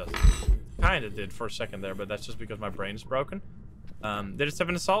 No, it doesn't. Kind of did for a second there, but that's just because my brain's broken. Did it step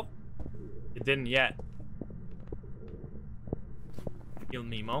in assault? It didn't yet. Kill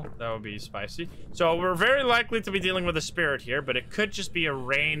Nemo. That would be spicy. So we're very likely to be dealing with a spirit here, but it could just be a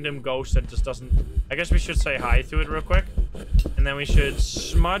random ghost that just doesn't... I guess we should say hi to it real quick. And then we should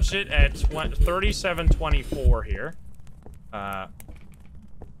smudge it at 3724 here.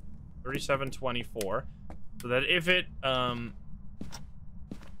 3724. So that if it... I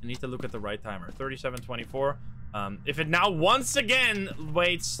need to look at the right timer. 3724. If it now once again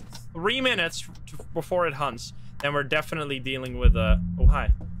waits 3 minutes before it hunts, then we're definitely dealing with a... Oh,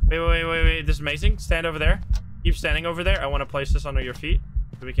 hi. Wait. This is amazing. Stand over there. Keep standing over there. I want to place this under your feet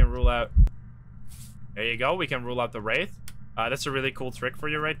so we can rule out... There you go. We can rule out the wraith. That's a really cool trick for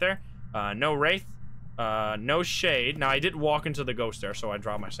you right there. No wraith. No shade. Now, I did walk into the ghost there, so I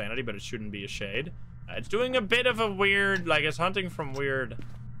dropped my sanity, but it shouldn't be a shade. It's doing a bit of a weird... Like, it's hunting from weird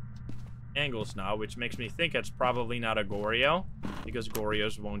angles now, which makes me think it's probably not a Goryo, because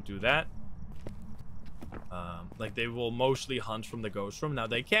Goryos won't do that. Like, they will mostly hunt from the ghost room. Now,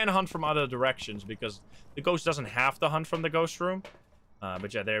 they can hunt from other directions, because the ghost doesn't have to hunt from the ghost room.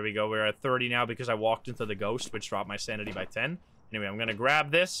 But yeah, there we go. We're at 30 now, because I walked into the ghost, which dropped my sanity by 10. Anyway, I'm gonna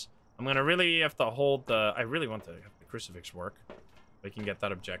grab this. I'm gonna really have to hold the... I really want to have the crucifix work. We can get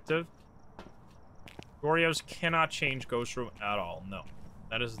that objective. Goryos cannot change ghost room at all. No.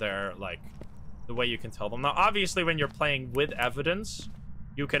 That is their, like, the way you can tell them. Now, obviously, when you're playing with evidence,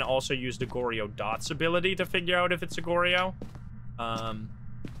 you can also use the Goryo dots ability to figure out if it's a Goryo.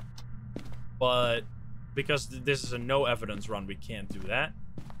 But because this is a no evidence run, we can't do that.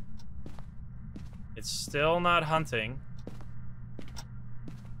 It's still not hunting.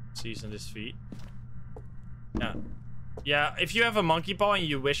 Season his feet. Yeah. Yeah, if you have a monkey paw and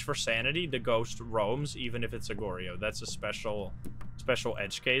you wish for sanity, the ghost roams, even if it's a Goryo. That's a special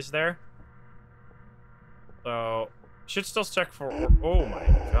edge case there. So, should still check for... Oh my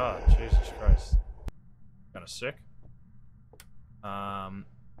god, Jesus Christ. Kinda sick.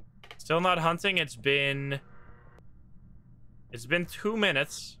 Still not hunting. It's been 2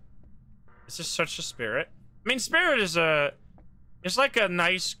 minutes. This is such a spirit. I mean, spirit is a... It's like a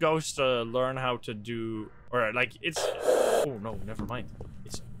nice ghost to learn how to do... Or, like, it's... Oh, no, never mind.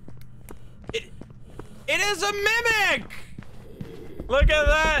 It is a mimic! Look at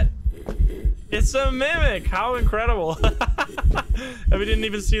that! It's a mimic! How incredible. And we didn't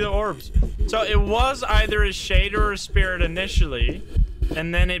even see the orbs. So it was either a shade or a spirit initially,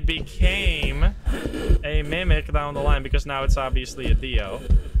 and then it became a mimic down the line, because now it's obviously a Dio,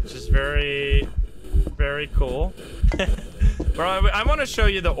 which is very, very cool. Bro, I want to show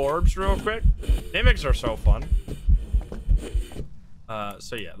you the orbs real quick. Mimics are so fun.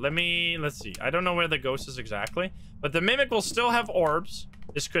 So yeah, let's see. I don't know where the ghost is exactly, but the mimic will still have orbs.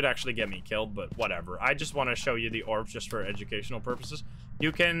 This could actually get me killed, but whatever. I just want to show you the orbs just for educational purposes.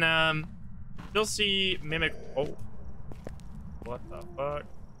 You can still see mimic... Oh. What the fuck?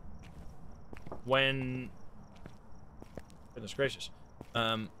 When... Goodness gracious.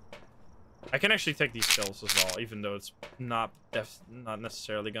 I can actually take these kills as well, even though it's not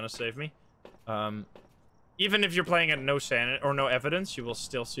necessarily gonna save me. Even if you're playing at no sanity or no evidence, you will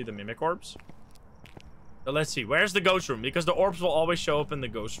still see the mimic orbs. So let's see, where's the ghost room? Because the orbs will always show up in the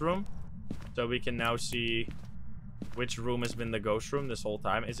ghost room. So we can now see which room has been the ghost room this whole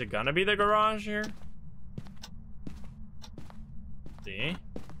time. Is it gonna be the garage here? See?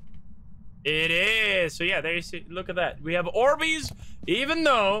 It is. So yeah, there you see. Look at that. We have Orbeez, even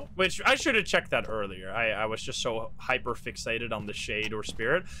though, which I should have checked that earlier. I was just so hyper fixated on the shade or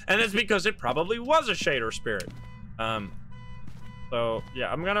spirit, and it's because it probably was a shade or spirit. So,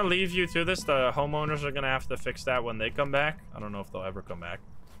 yeah, I'm gonna leave you to this. The homeowners are gonna have to fix that when they come back. I don't know if they'll ever come back.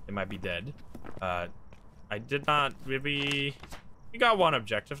 They might be dead. I did not really... We got one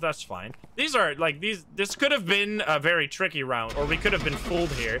objective, that's fine. These are, like, this could have been a very tricky round, or we could have been fooled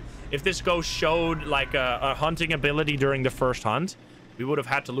here. If this ghost showed, like, a hunting ability during the first hunt, we would have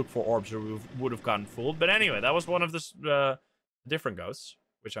had to look for orbs, or we would have gotten fooled. But anyway, that was one of the different ghosts,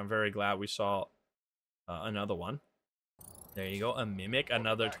 which I'm very glad we saw another one. There you go, a mimic,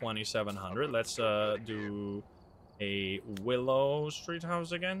 another 2700. Let's do a Willow Street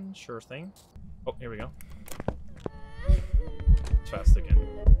house again. Sure thing. Oh, here we go. Fast again.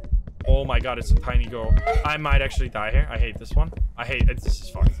 Oh my god, it's a tiny girl. I might actually die here. I hate this one. I hate it. This is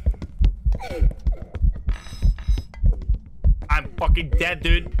fucked. I'm fucking dead,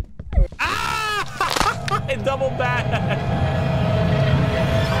 dude. Ah! It doubled back.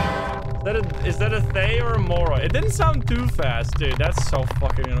 Is that a Thay or a Mora? It didn't sound too fast, dude. That's so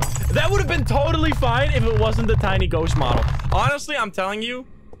fucking annoying. That would have been totally fine if it wasn't the tiny ghost model. Honestly, I'm telling you,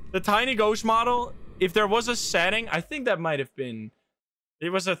 the tiny ghost model, if there was a setting, I think that might have been... It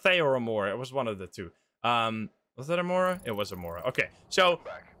was a Thay or a Mora. It was one of the two. Was that a Mora? It was a Mora. Okay, so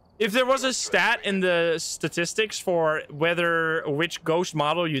if there was a stat in the statistics for which ghost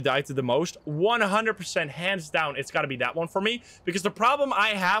model you died to the most, 100% hands down, it's got to be that one for me. Because the problem I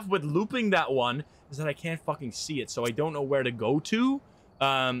have with looping that one is that I can't fucking see it, so I don't know where to go to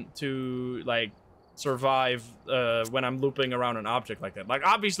like survive when I'm looping around an object like that. Like,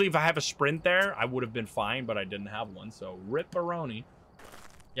 obviously, if I have a sprint there, I would have been fine, but I didn't have one, so rip-a-roni.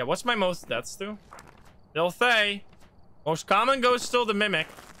 Yeah, what's my most deaths to? Still Thay. Most common ghost still the Mimic.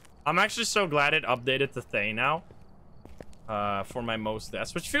 I'm actually so glad it updated to Thay now. For my most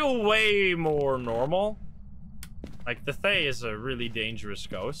deaths, which feel way more normal. Like, the Thay is a really dangerous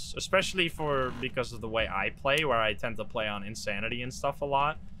ghost, especially because of the way I play, where I tend to play on Insanity and stuff a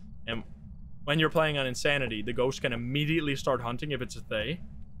lot. And when you're playing on Insanity, the ghost can immediately start hunting if it's a Thay,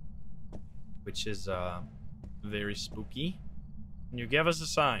 which is very spooky. Can you give us a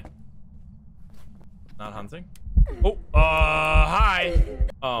sign? Not hunting? Oh, hi.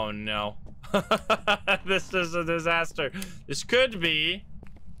 Oh, no. This is a disaster. This could be...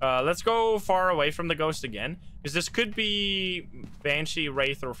 let's go far away from the ghost again. Because this could be Banshee,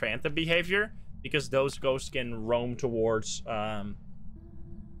 Wraith, or Phantom behavior. Because those ghosts can roam towards... Oh,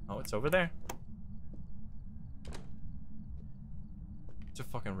 it's over there. It's a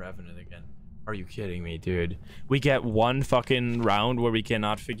fucking Revenant again. Are you kidding me, dude? We get one fucking round where we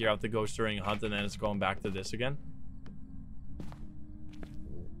cannot figure out the ghost during a hunt, and then it's going back to this again.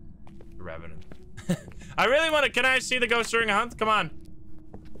 Revenant. I really want to... Can I see the ghost during a hunt? Come on.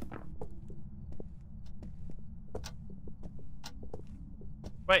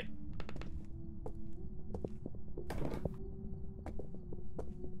 Wait.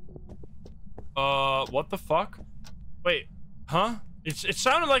 What the fuck? Wait. Huh? It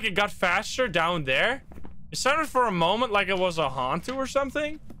sounded like it got faster down there. It sounded for a moment like it was a Hantu or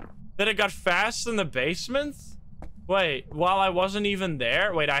something. That it got fast in the basement. Wait, while I wasn't even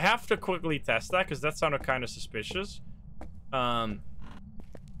there. Wait, I have to quickly test that because that sounded kind of suspicious. I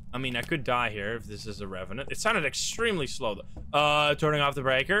mean, I could die here if this is a Revenant. It sounded extremely slow though. Turning off the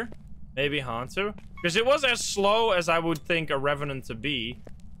breaker. Maybe Hantu. Because it was as slow as I would think a Revenant to be.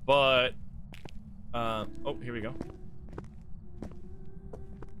 But... oh, here we go.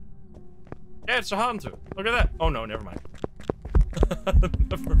 Yeah, it's a Hantu. Look at that. Oh, no, never mind.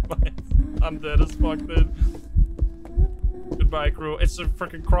 Never mind. I'm dead as fuck, dude. Goodbye, crew. It's a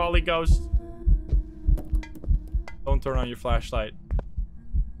freaking crawly ghost. Don't turn on your flashlight.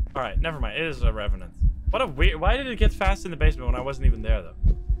 Alright, never mind. It is a Revenant. What a weird... Why did it get fast in the basement when I wasn't even there, though?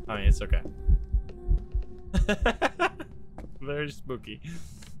 I mean, it's okay. Very spooky.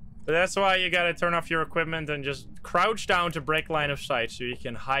 But that's why you gotta turn off your equipment and just crouch down to break line of sight so you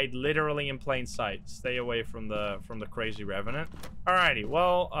can hide literally in plain sight. Stay away from the crazy Revenant. Alrighty,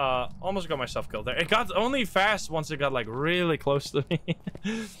 well, almost got myself killed there. It got only fast once it got like really close to me.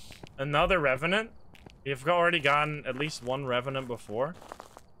 Another Revenant. We've already gotten at least one Revenant before.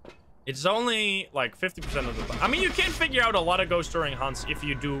 It's only like 50% of the... I mean, you can figure out a lot of ghosts during hunts if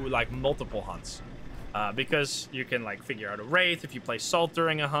you do like multiple hunts. Because you can like figure out a Wraith if you play Salt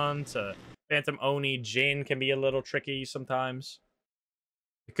during a hunt. Phantom Oni, Jin can be a little tricky sometimes.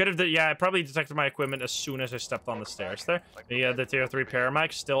 It could have, yeah, I probably detected my equipment as soon as I stepped on the stairs there. Yeah, the tier 3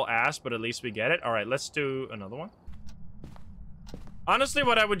 paramedic, still ass, but at least we get it. All right, let's do another one. Honestly,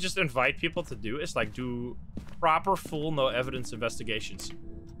 what I would just invite people to do is like do proper full no evidence investigations.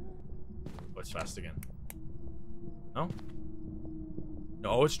 Oh, it's fast again. No?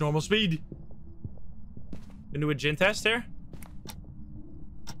 No, it's normal speed. Can do a Jin test here?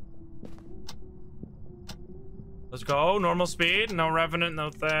 Let's go. Normal speed. No revenant, no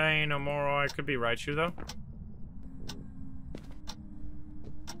thing, no more. I could be right, you though.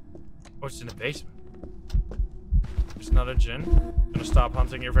 Oh, it's in the basement. It's not a Jinn. I'm gonna stop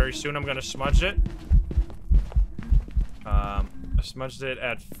hunting here very soon. I'm gonna smudge it. I smudged it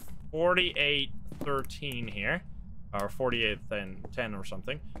at 48:13 here. Or 48:10 or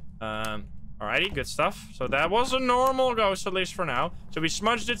something. Alrighty, good stuff. So that was a normal ghost, at least for now. So we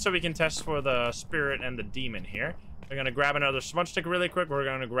smudged it so we can test for the spirit and the demon here. We're gonna grab another smudge stick really quick. We're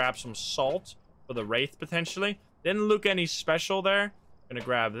gonna grab some salt for the wraith, potentially. Didn't look any special there. Gonna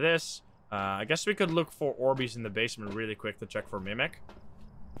grab this. I guess we could look for Orbeez in the basement really quick to check for Mimic.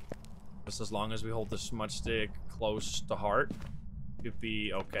 Just as long as we hold the smudge stick close to heart. Could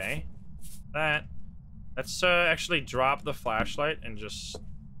be okay. Let's actually drop the flashlight and just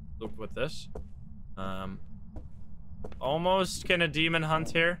look with this. Almost can a demon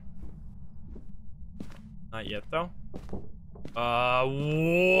hunt here. Not yet though.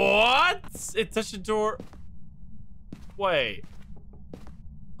 What? It touched the door. Wait.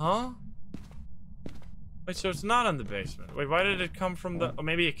 Huh? Wait, so it's not in the basement. Wait, why did it come from the... Oh,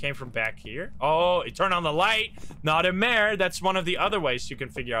 maybe it came from back here? Oh, it turned on the light. Not a mare. That's one of the other ways you can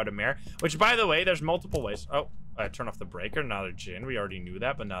figure out a mare. Which, by the way, there's multiple ways. Oh, I turn off the breaker. Not a Jinn. We already knew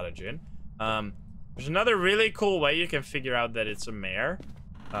that, but not a Jinn. There's another really cool way you can figure out that it's a mare.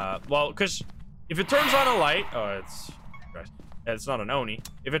 Well, because if it turns on a light... Oh, it's not an Oni.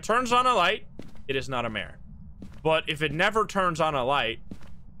 If it turns on a light, it is not a mare. But if it never turns on a light...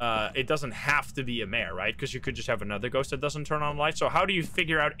 it doesn't have to be a mare, right? Because you could just have another ghost that doesn't turn on a light. So how do you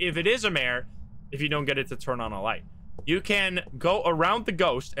figure out if it is a mare if you don't get it to turn on a light? You can go around the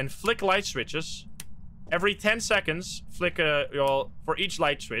ghost and flick light switches. Every 10 seconds, flick for each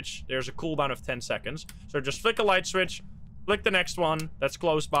light switch, there's a cooldown of 10 seconds. So just flick a light switch, flick the next one that's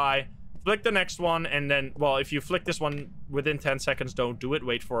close by, flick the next one, and then, well, if you flick this one within 10 seconds, don't do it.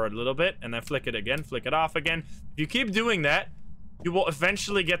 Wait for a little bit, and then flick it again, flick it off again. If you keep doing that, you will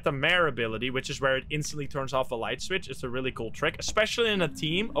eventually get the mare ability, which is where it instantly turns off a light switch. It's a really cool trick, especially in a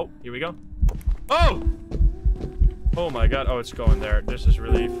team. Oh, here we go. Oh! Oh my god. Oh, it's going there. This is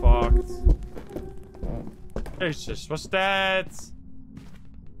really fucked. Jesus, what's that?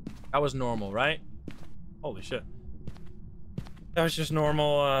 That was normal, right? Holy shit. That was just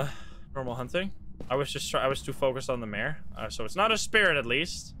normal, normal hunting. I was too focused on the mare. So it's not a spirit, at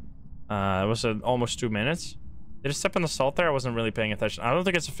least. It was almost 2 minutes. Did it step in the salt there? I wasn't really paying attention. I don't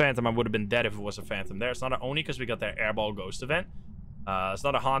think it's a phantom. I would have been dead if it was a phantom there. It's not an Oni because we got that airball ghost event. It's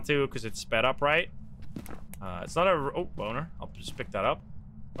not a Hantu because it's sped up, right? It's not a... Oh, boner. I'll just pick that up.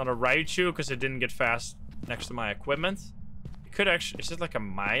 Not a Raichu because it didn't get fast next to my equipment. It could actually... Is it like a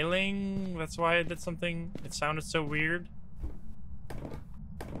Myling? That's why I did something. It sounded so weird.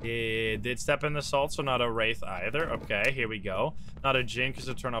 It did step in the salt, so not a Wraith either. Okay, here we go. Not a Jinn because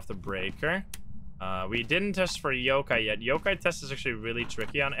it turned off the breaker. We didn't test for Yokai yet. Yokai test is actually really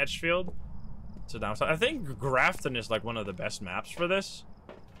tricky on Edgefield. So downside. I think Grafton is like one of the best maps for this.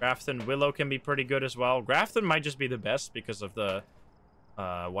 Grafton Willow can be pretty good as well. Grafton might just be the best because of the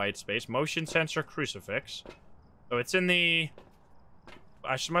white space. Motion sensor crucifix. So it's in the...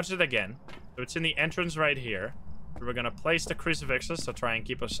 I smudged it again. So it's in the entrance right here. So we're gonna place the crucifixes to try and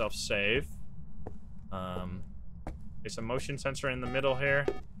keep ourselves safe. There's a motion sensor in the middle here.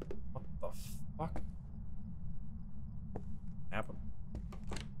 What the fuck? Happen.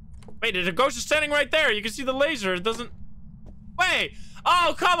 Wait, the ghost is standing right there. You can see the laser. It doesn't... Wait!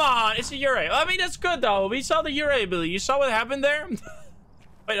 Oh, come on! It's a Urei. I mean, that's good, though. We saw the Urei ability. You saw what happened there?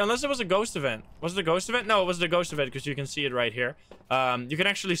 Wait, unless it was a ghost event. Was it a ghost event? No, it was the ghost event, because you can see it right here. You can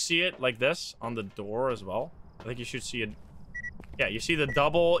actually see it like this on the door as well. I think you should see it. Yeah, you see the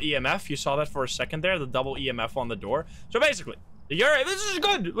double EMF. You saw that for a second there, the double EMF on the door. So basically, the Urei, this is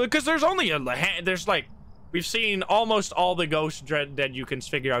good, because there's only there's like... We've seen almost all the ghosts that you can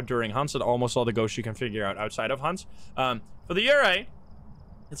figure out during hunts, and almost all the ghosts you can figure out outside of hunts. For the Urei,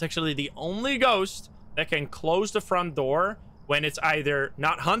 it's actually the only ghost that can close the front door when it's either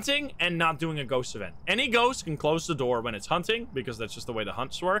not hunting and not doing a ghost event. Any ghost can close the door when it's hunting, because that's just the way the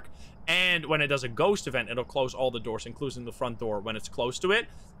hunts work. And when it does a ghost event, it'll close all the doors, including the front door, when it's close to it.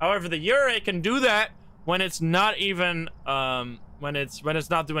 However, the Urei can do that when it's not even, when it's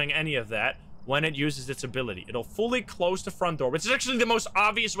not doing any of that. When it uses its ability, it'll fully close the front door, which is actually the most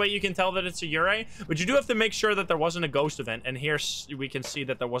obvious way you can tell that it's a Urei. But you do have to make sure that there wasn't a ghost event. And here we can see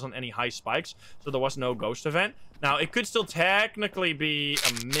that there wasn't any high spikes, so there was no ghost event. Now, it could still technically be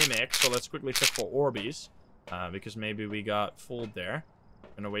a Mimic, so let's quickly check for Orbeez, because maybe we got fooled there.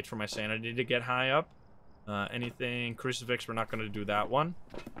 I'm gonna wait for my sanity to get high up. Anything Crucifix, we're not gonna do that one.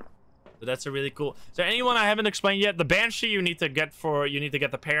 So that's a really cool. So anyone I haven't explained yet, the Banshee you need to get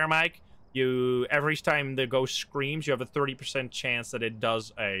the parammic. Every time the ghost screams, you have a 30% chance that it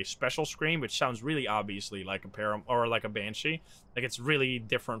does a special scream, which sounds really obviously like a Banshee. Like it's really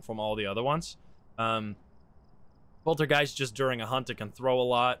different from all the other ones. Poltergeist just during a hunt, it can throw a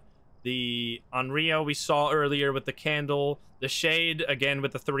lot. The Onryo we saw earlier with the candle. The Shade, again,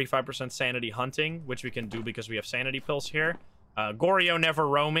 with the 35% sanity hunting, which we can do because we have sanity pills here. Goryo never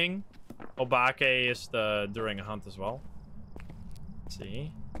roaming. Obake is during a hunt as well. Let's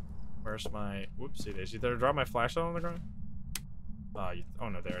see. Where's my... Whoopsie daisy. Did I drop my flashlight on the ground? Oh,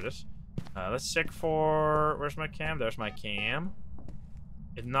 no, there it is. Let's check for... Where's my cam? There's my cam.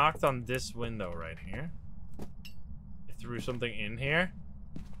 It knocked on this window right here. It threw something in here.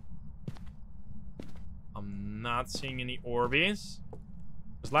 I'm not seeing any Orbeez.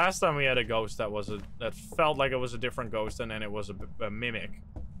 Because last time we had a ghost that felt like it was a different ghost, and then it was a mimic.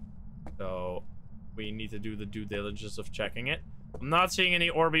 So we need to do the due diligence of checking it. I'm not seeing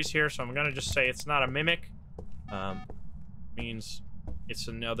any Orbeez here, so I'm gonna just say it's not a mimic. Means it's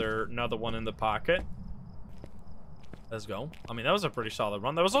another one in the pocket. Let's go. I mean, that was a pretty solid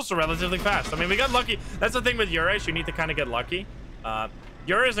run. That was also relatively fast. I mean, we got lucky. That's the thing with Urays. You need to kind of get lucky.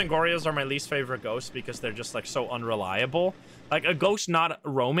 Urays and Goryos are my least favorite ghosts because they're just like so unreliable. Like a ghost not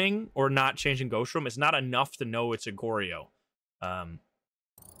roaming or not changing ghost room is not enough to know it's a Goryo.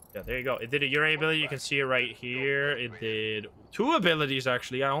 Yeah, there you go. It did a Uray ability. You can see it right here. It did 2 abilities,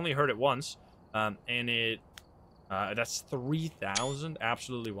 actually. I only heard it once. And that's 3,000.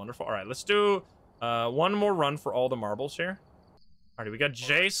 Absolutely wonderful. All right, let's do one more run for all the marbles here. All right, we got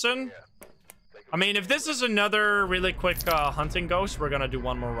Jason. I mean, if this is another really quick hunting ghost, we're going to do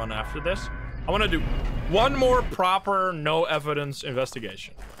one more run after this. I want to do one more proper no evidence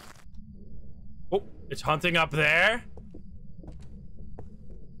investigation. Oh, it's hunting up there.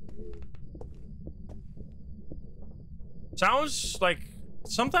 Sounds like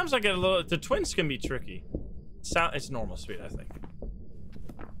sometimes I get a little. The twins can be tricky. It's normal speed, I think.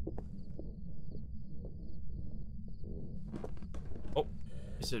 Oh,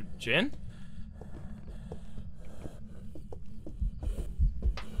 is it Jin?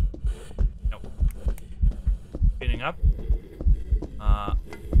 Nope. Speeding up.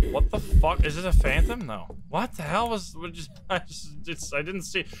 What the fuck? Is it a phantom? No. What the hell was... I didn't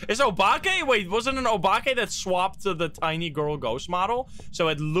see... Is Obake? Wait, wasn't an Obake that swapped to the tiny girl ghost model? So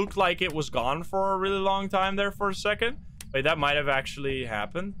it looked like it was gone for a really long time there for a second? Wait, that might have actually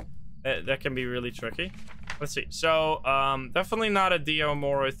happened. That can be really tricky. Let's see. So, definitely not a Dio,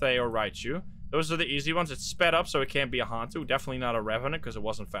 Morothe, or Raichu. Those are the easy ones. It's sped up, so it can't be a Hantu. Definitely not a Revenant, because it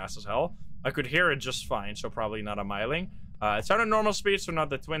wasn't fast as hell. I could hear it just fine, so probably not a Myling. It's on a normal speed, so not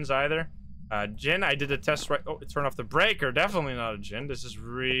the twins either. Jin, I did a test right... Oh, it turned off the breaker. Definitely not a Jin. This is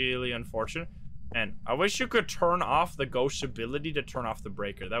really unfortunate. And I wish you could turn off the ghost's ability to turn off the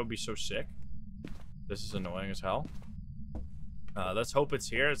breaker. That would be so sick. This is annoying as hell. Let's hope it's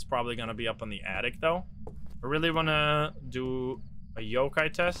here. It's probably going to be up on the attic, though. I really want to do a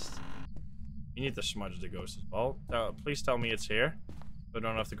yokai test. You need to smudge the ghost as well. Please tell me it's here. So I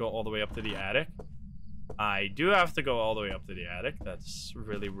don't have to go all the way up to the attic. I do have to go all the way up to the attic. That's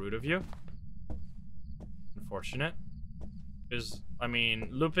really rude of you. Unfortunate. Because, I mean,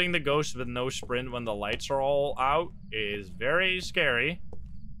 looping the ghost with no sprint when the lights are all out is very scary.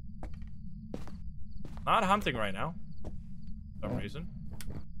 Not hunting right now. For some reason.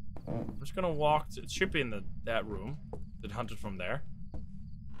 I'm just gonna walk to... It should be in that room. It hunted from there.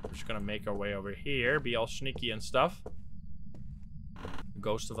 We're just gonna make our way over here. Be all sneaky and stuff. The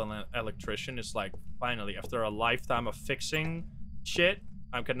ghost of an electrician is like, finally, after a lifetime of fixing shit,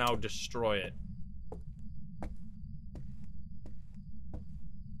 I can now destroy it.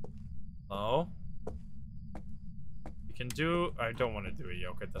 Hello? We can do... I don't want to do a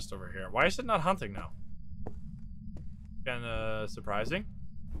yokai test over here. Why is it not hunting now? Kinda surprising.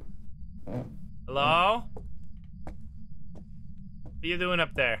 Hello? What are you doing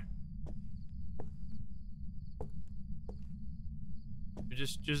up there? You're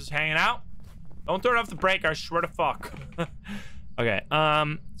just hanging out? Don't turn off the breaker, I swear to fuck. Okay,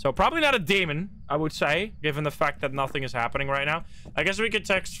 so probably not a demon, I would say, given the fact that nothing is happening right now. I guess we could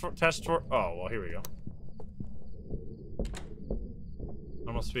test for... Oh, well, here we go.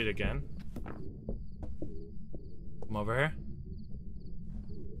 Normal speed again. Come over here.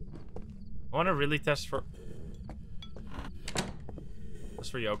 I want to really test for...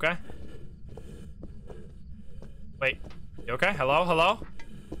 Test for yokai. Wait. Yokai? Hello? Hello?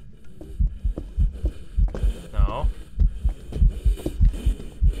 No.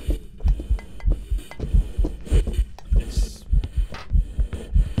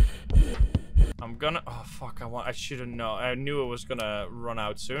 I'm gonna... Oh, fuck. I should have known. I knew it was gonna run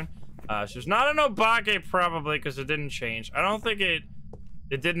out soon. So it's not an Obake, probably, because it didn't change. I don't think it...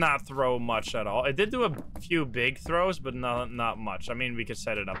 It did not throw much at all. It did do a few big throws, but not much. I mean, we could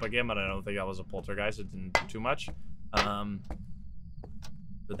set it up again, but I don't think that was a poltergeist. It didn't do too much. So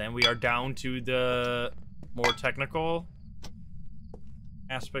then we are down to the more technical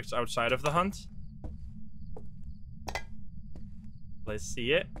aspects outside of the hunt. Let's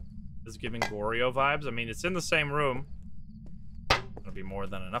see it. It's giving Goryo vibes. I mean, it's in the same room. That'll be more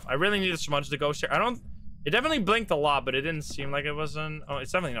than enough. I really need to smudge the ghost here. I don't... It definitely blinked a lot, but it didn't seem like it was an... Oh,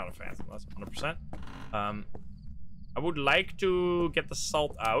 it's definitely not a phantom. That's 100%. I would like to get the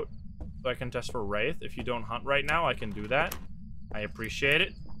salt out so I can test for Wraith. If you don't hunt right now, I can do that. I appreciate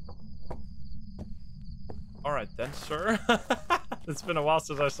it. All right, then, sir. It's been a while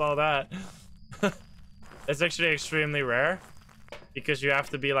since I saw that. It's actually extremely rare because you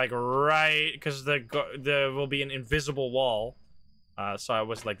have to be, like, right... Because there will be an invisible wall. So I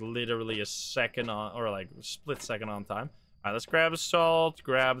was like literally a second on, or like split second on time. All right, let's grab a salt,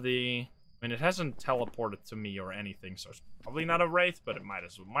 grab the... I mean, it hasn't teleported to me or anything, so it's probably not a Wraith, but it might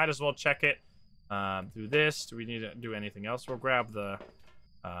as well check it. Do this. Do we need to do anything else? We'll grab the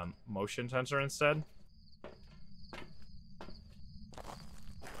motion sensor instead.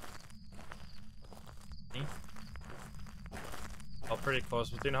 All pretty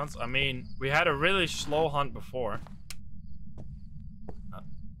close between hunts. I mean, we had a really slow hunt before.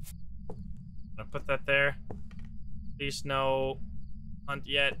 Put that there. Please no hunt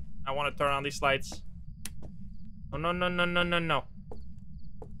yet. I want to turn on these lights. Oh, no.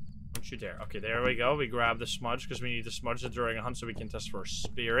 Don't you dare. Okay, there we go. We grab the smudge because we need to smudge it during a hunt so we can test for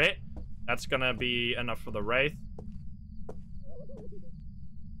spirit. That's gonna be enough for the Wraith.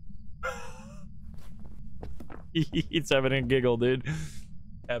 He's having a giggle, dude.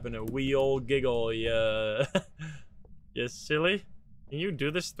 Having a wee old giggle, yeah. You silly. Can you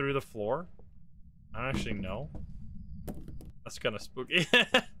do this through the floor? I don't actually know. That's kind of spooky.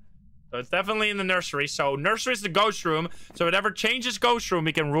 So it's definitely in the nursery. So nursery is the ghost room. So whatever changes ghost room,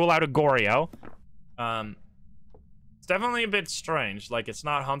 we can rule out a Goryo. It's definitely a bit strange. Like, it's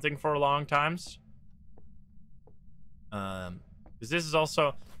not hunting for long times. Because this is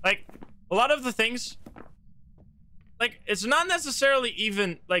also... Like, a lot of the things... Like, it's not necessarily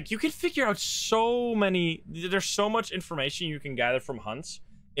even... Like, you can figure out so many... There's so much information you can gather from hunts.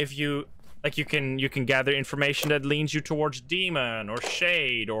 If you... Like, you can gather information that leans you towards Demon, or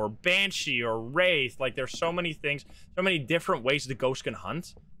Shade, or Banshee, or Wraith. Like, there's so many things, so many different ways the ghost can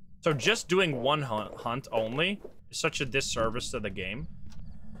hunt. So just doing one hunt only is such a disservice to the game.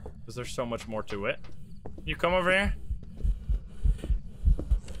 Because there's so much more to it. You come over here?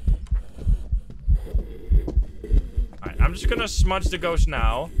 Alright, I'm just gonna smudge the ghost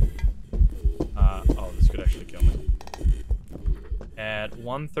now. Oh, this could actually kill me. At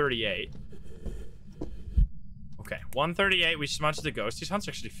 138. Okay, 138, we smudged the ghost. These hunts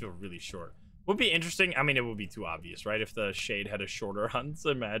actually feel really short. Would be interesting. I mean, it would be too obvious, right? If the Shade had a shorter hunt,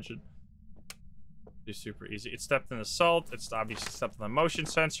 imagine. Be super easy. It stepped in the salt. It's obviously stepped in the motion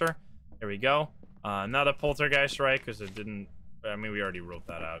sensor. There we go. Not a poltergeist, right? Because it didn't... I mean, we already ruled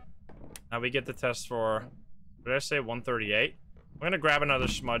that out. Now we get the test for... What did I say? 138? I'm going to grab another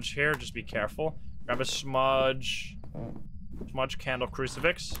smudge here. Just be careful. Grab a smudge... Smudge candle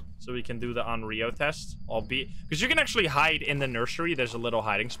crucifix, so we can do the Onryo test. Albeit, because you can actually hide in the nursery. There's a little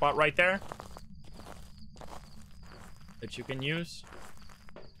hiding spot right there that you can use.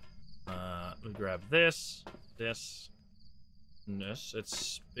 We grab this. It's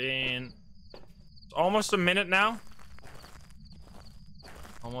been almost a minute now.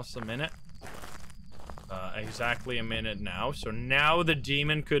 Almost a minute. Exactly a minute now. So now the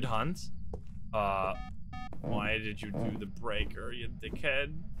demon could hunt. Why did you do the breaker, you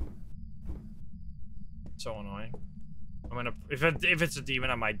dickhead? So annoying. I'm gonna... If it's a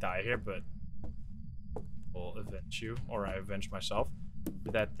demon, I might die here, but... We'll avenge you. Or I avenge myself.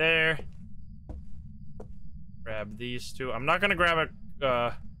 Do that there. Grab these two. I'm not gonna grab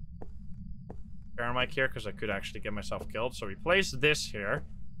a... Paramike here, because I could actually get myself killed. So we place this here.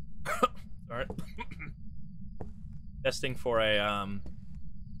 Alright. Testing for a,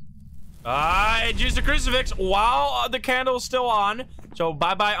 I used the crucifix while the candle's still on. So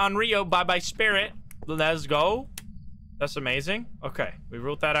bye-bye Onryo, bye-bye Spirit. Let's go. That's amazing. Okay, we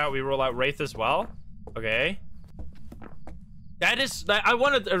ruled that out. We rule out Wraith as well. Okay. That is...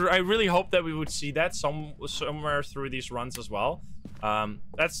 I really hope that we would see that somewhere through these runs as well.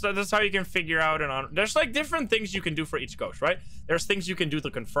 That's how you can figure out there's like different things you can do for each ghost, right? There's things you can do to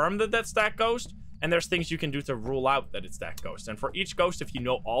confirm that that's that ghost. and there's things you can do to rule out that it's that ghost. And for each ghost, if you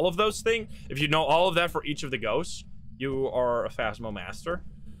know all of those things, if you know all of that for each of the ghosts, you are a Phasmo master.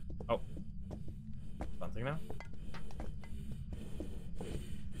 Oh, something now.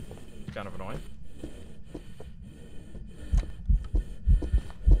 It's kind of annoying.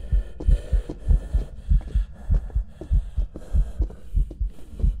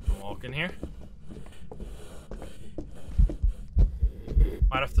 Walk in here.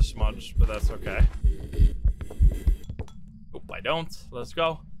 Might have to smudge, but that's okay. Oop, I don't. Let's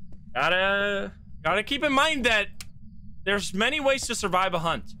go. Gotta keep in mind that there's many ways to survive a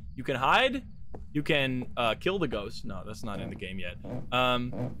hunt. You can hide. You can kill the ghost. No, that's not in the game yet.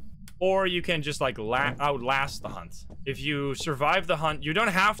 Or you can just like outlast the hunt. If you survive the hunt, you don't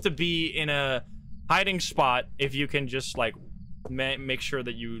have to be in a hiding spot if you can just like make sure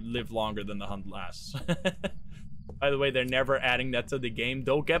that you live longer than the hunt lasts. By the way, they're never adding that to the game.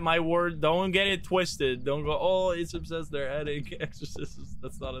 Don't get my word. Don't get it twisted. Don't go, oh, it's obsessed they're adding exorcisms.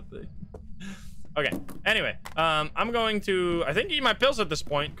 That's not a thing. Okay. Anyway, I'm going to, I think, eat my pills at this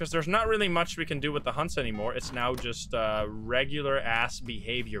point because there's not really much we can do with the hunts anymore. It's now just regular ass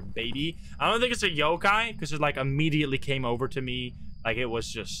behavior, baby. I don't think it's a yokai because it like immediately came over to me. Like it was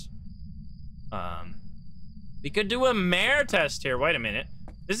just, we could do a mare test here. Wait a minute.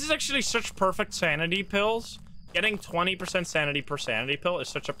 This is actually such perfect sanity pills. Getting 20% sanity per sanity pill is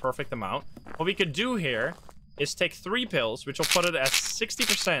such a perfect amount. What we could do here is take 3 pills, which will put it at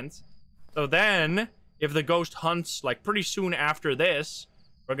 60%. So then, if the ghost hunts like pretty soon after this,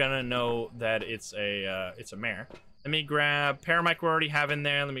 we're gonna know that it's a mare. Let me grab paramike we already have in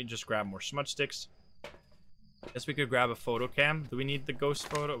there. Let me just grab more smudge sticks. Guess we could grab a photo cam. Do we need the ghost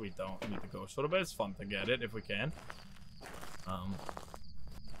photo? We don't need the ghost photo, but it's fun to get it if we can.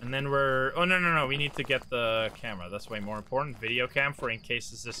 And then we're... Oh, no. We need to get the camera. That's way more important. Video cam for in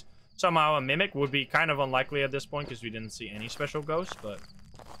case this is somehow a mimic. Would be kind of unlikely at this point because we didn't see any special ghosts, but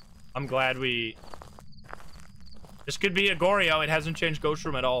I'm glad we... This could be a Goryo. It hasn't changed Ghost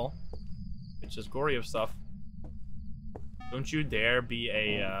Room at all. It's just Goryo stuff. Don't you dare be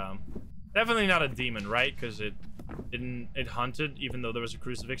a... Definitely not a demon, right? Because it hunted even though there was a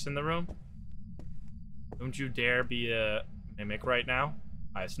crucifix in the room. Don't you dare be a mimic right now.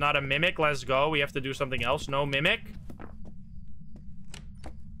 It's not a mimic. Let's go. We have to do something else. No mimic.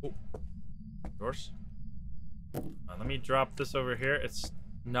 Oh. Yours. Let me drop this over here. It's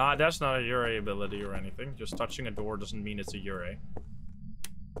not... That's not a Yurei ability or anything. Just touching a door doesn't mean it's a Yurei.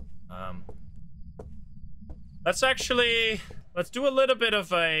 Let's actually... Let's do a little bit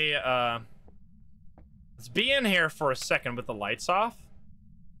of a... Let's be in here for a second with the lights off.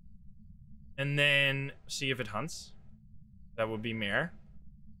 And then see if it hunts. That would be mare.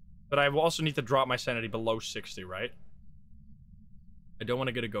 But I will also need to drop my sanity below 60, right? I don't want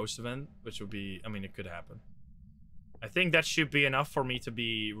to get a ghost event, which would be... I mean, it could happen. I think that should be enough for me to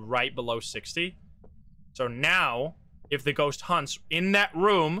be right below 60. So now, if the ghost hunts in that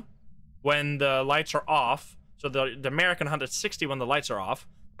room when the lights are off... So the mare can hunt at 60 when the lights are off.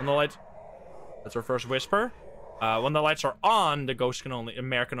 When the lights... That's our first whisper. When the lights are on, the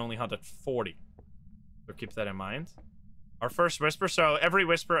mare can only hunt at 40. So keep that in mind. Our first whisper, so every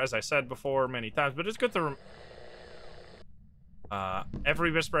whisper, as I said before many times, but it's good to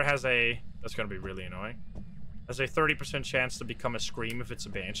every whisper has a, that's gonna be really annoying, has a 30% chance to become a scream if it's a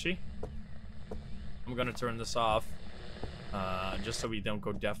banshee. I'm gonna turn this off, just so we don't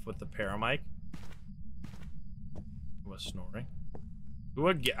go deaf with the paramike. Was snoring.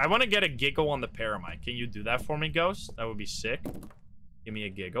 I want to get a giggle on the paramike. Can you do that for me, Ghost? That would be sick. Give me a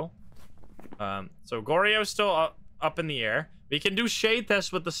giggle. So Goryo's still up in the air. We can do shade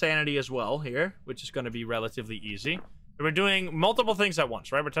tests with the sanity as well here, which is going to be relatively easy. So we're doing multiple things at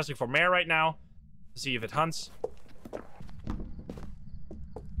once, right? We're testing for mare right now to see if it hunts. I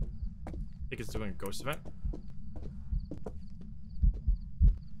think it's doing a ghost event.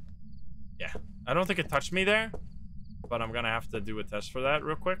 Yeah, I don't think it touched me there, but I'm gonna have to do a test for that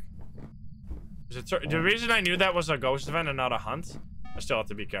real quick. The reason I knew that was a ghost event and not a hunt, I still have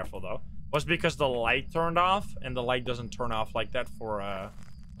to be careful though, was because the light turned off, and the light doesn't turn off like that for a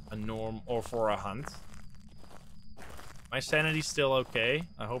norm or for a hunt. My sanity's still okay.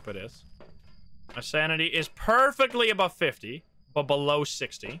 I hope it is. My sanity is perfectly above 50, but below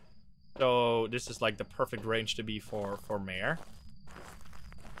 60. So this is like the perfect range to be for mare.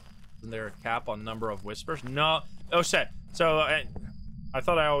 Isn't there a cap on number of whispers? No. Oh, shit. So I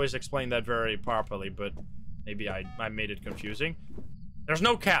thought I always explained that very properly, but maybe I made it confusing. There's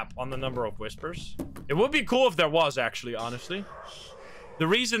no cap on the number of whispers. It would be cool if there was, actually, honestly. The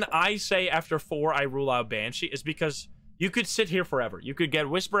reason I say after 4 I rule out Banshee is because you could sit here forever. You could get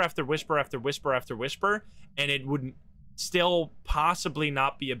whisper after whisper after whisper after whisper, and it wouldn't still possibly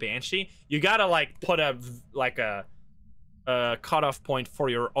not be a banshee. You gotta like put a cutoff point for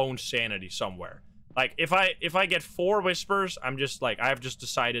your own sanity somewhere. Like if I get 4 whispers, I'm just like, I've just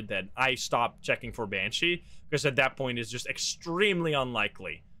decided that I stop checking for banshee, because at that point it's just extremely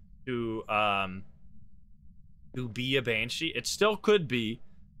unlikely to be a banshee. It still could be,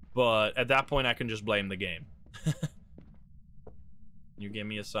 but at that point I can just blame the game. You give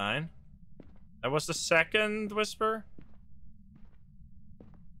me a sign. That was the second whisper.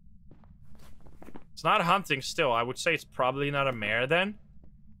 It's not hunting still. I would say it's probably not a mare then.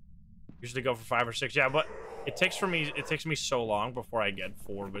 Usually go for 5 or 6. Yeah, but it takes me so long before I get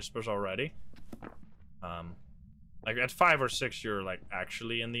 4 whispers already. Like at 5 or 6 you're like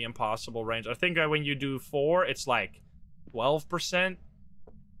actually in the impossible range. I think when you do 4 it's like 12%.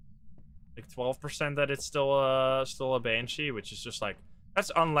 Like 12% that it's still a banshee, which is just like, that's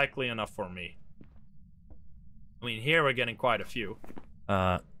unlikely enough for me. I mean, here we're getting quite a few.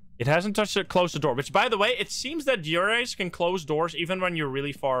 It hasn't touched it, closed the door, which, by the way, it seems that Yureis can close doors even when you're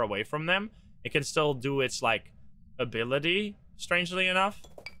really far away from them. It can still do its, like, ability, strangely enough.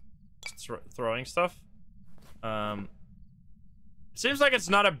 Throwing stuff. It seems like it's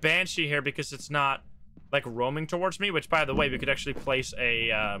not a banshee here because it's not, like, roaming towards me, which, by the way, we could actually place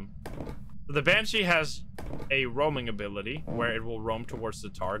a, the banshee has a roaming ability where it will roam towards the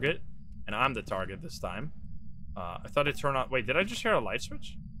target, and I'm the target this time. I thought it turned on. Wait, did I just hear a light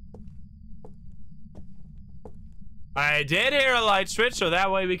switch? I did hear a light switch, so that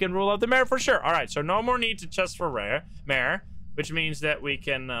way we can rule out the mare for sure. All right, so no more need to test for mare, which means that we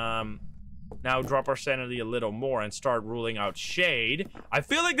can now drop our sanity a little more and start ruling out shade. I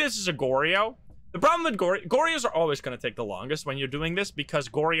feel like this is a Goryo. The problem with Goryos are always going to take the longest when you're doing this, because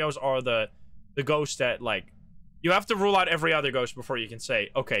Goryos are the ghost that, like, you have to rule out every other ghost before you can say,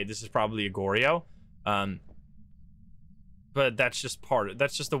 okay, this is probably a Goryo. But that's just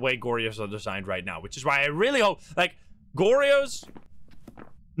that's just the way Goryos are designed right now, which is why I really hope, like, Goryos,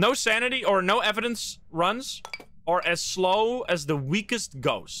 no sanity or no evidence runs are as slow as the weakest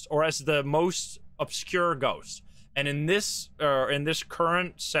ghost, or as the most obscure ghost. And in this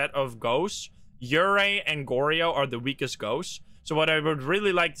current set of ghosts, Yurei and Goryo are the weakest ghosts. So what I would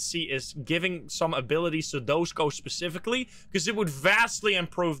really like to see is giving some abilities to those ghosts specifically, because it would vastly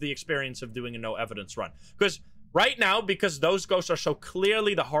improve the experience of doing a no evidence run. Because right now, because those ghosts are so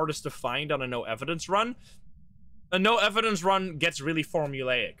clearly the hardest to find on a no evidence run, a no evidence run gets really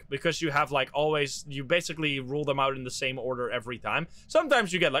formulaic, because you have, like, always, you basically rule them out in the same order every time.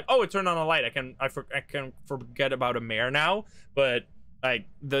 Sometimes you get like, oh, it turned on a light, I can forget about a mare now, but like,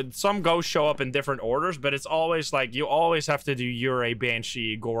 some ghosts show up in different orders, but it's always like, you always have to do Yurei,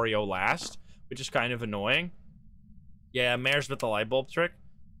 Banshee, Goryo last, which is kind of annoying. Yeah, mares with the light bulb trick,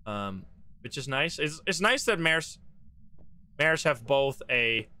 which is nice. It's nice that mares have both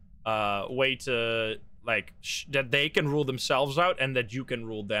a way to, like, that they can rule themselves out and that you can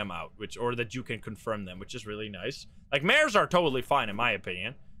rule them out, or that you can confirm them, which is really nice. Like, mares are totally fine in my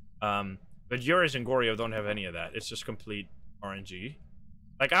opinion, but Yureis and Goryo don't have any of that. It's just complete RNG.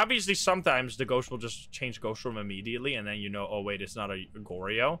 Like, obviously, sometimes the ghost will just change ghost room immediately, and then you know, oh, wait, it's not a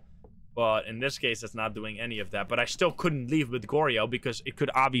Goryo. But in this case, it's not doing any of that. But I still couldn't leave with Goryo, because it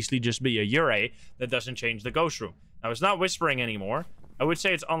could obviously just be a Yurei that doesn't change the ghost room. Now, it's not whispering anymore. I would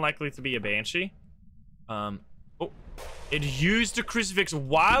say it's unlikely to be a Banshee. Oh, it used the crucifix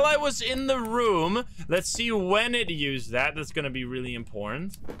while I was in the room. Let's see when it used that. That's going to be really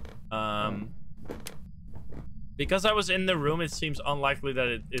important. Because I was in the room, it seems unlikely that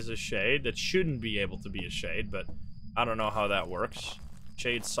it is a shade. That shouldn't be able to be a shade, but I don't know how that works.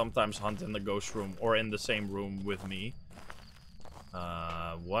 Shades sometimes hunt in the ghost room or in the same room with me.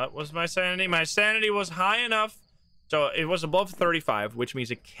 What was my sanity? My sanity was high enough. So it was above 35, which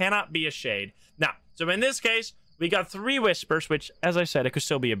means it cannot be a shade. Now, so in this case, we got 3 whispers, which, as I said, it could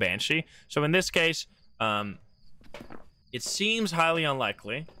still be a Banshee. So in this case, it seems highly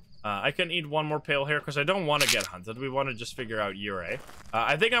unlikely. I can eat one more pill here because I don't want to get hunted. We want to just figure out Yurei.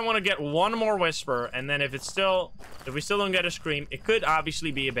 I think I want to get one more whisper, and then if we still don't get a scream, it could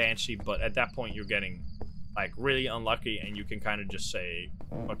obviously be a Banshee, but at that point you're getting, like, really unlucky, and you can kind of just say,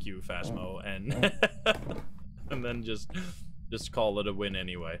 fuck you, Phasmo, and and then just call it a win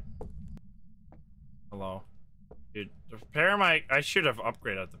anyway. Hello. Dude, the paramic, I should have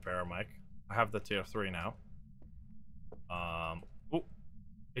upgraded the paramic. I have the tier 3 now. Oh,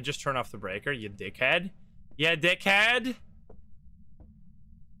 it just turned off the breaker, you dickhead. Yeah, dickhead.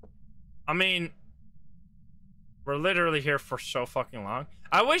 I mean, we're literally here for so fucking long.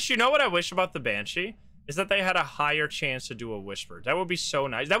 I wish, you know what I wish about the Banshee? is that they had a higher chance to do a whisper. That would be so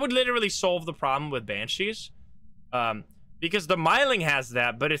nice. That would literally solve the problem with banshees. Because the myling has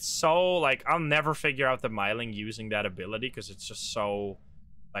that, but it's so, like, I'll never figure out the myling using that ability because it's just so,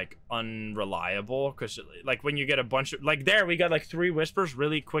 like, unreliable. Because, like, when you get a bunch of, like, there we got like 3 whispers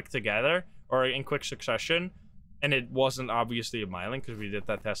really quick together or in quick succession, and it wasn't obviously a myling because we did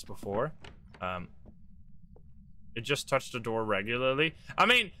that test before. It just touched the door regularly. I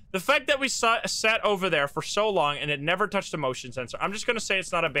mean, the fact that we sat over there for so long and it never touched the motion sensor, I'm just gonna say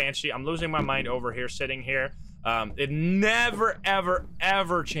it's not a banshee. I'm losing my mind over here, sitting here. It never, ever,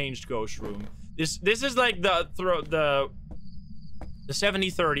 ever changed Ghost Room. This is like the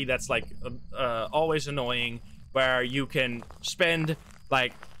 70-30 that's like always annoying, where you can spend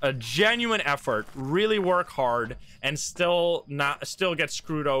like a genuine effort, really work hard, and still get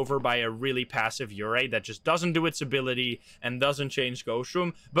screwed over by a really passive Ure that just doesn't do its ability and doesn't change Ghost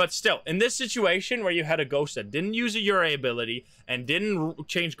Room. But still, in this situation where you had a ghost that didn't use a Ure ability and didn't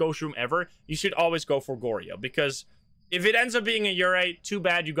change Ghost Room ever, you should always go for Goryo, because if it ends up being a Ure, too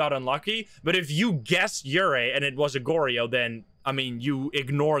bad you got unlucky. But if you guessed Ure and it was a Goryo, then, I mean, you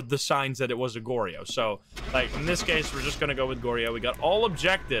ignored the signs that it was a Goryo. So, like, in this case, we're just gonna go with Goryo. We got all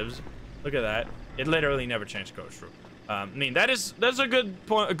objectives. Look at that. It literally never changed Ghost Room. I mean, that's a good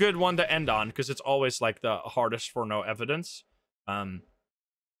point, a good one to end on, because it's always, like, the hardest for no evidence.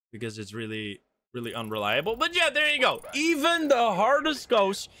 Because it's really, really unreliable. But yeah, there you go. Even the hardest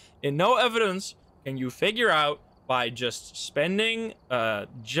ghosts in no evidence can you figure out by just spending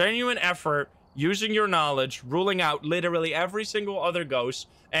genuine effort, using your knowledge, ruling out literally every single other ghost.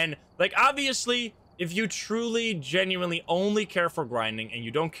 And, like, obviously, if you truly, genuinely only care for grinding and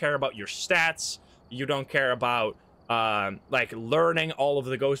you don't care about your stats, you don't care about, like, learning all of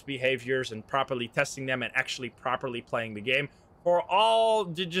the ghost behaviors and properly testing them and actually properly playing the game, for all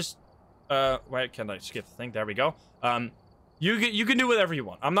to just, wait, can I skip the thing? There we go. You can do whatever you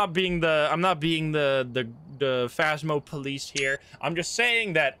want. I'm not being the Phasmo police here. I'm just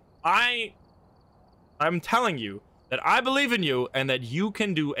saying that I'm telling you that I believe in you and that you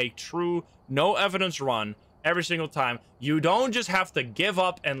can do a true no evidence run every single time. You don't just have to give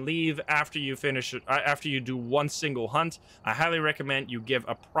up and leave after you finish it, after you do one single hunt. I highly recommend you give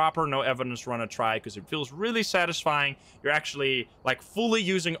a proper no evidence run a try, because it feels really satisfying. You're actually, like, fully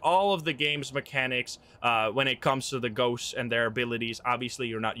using all of the game's mechanics when it comes to the ghosts and their abilities. Obviously,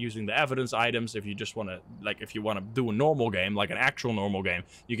 you're not using the evidence items. If you just want to, like, if you want to do a normal game, like an actual normal game,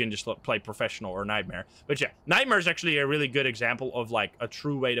 you can just play professional or nightmare. But yeah, nightmare is actually a really good example of, like, a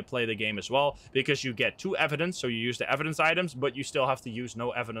true way to play the game as well, because you get 2 evidence, so you use the evidence items, but you still have to use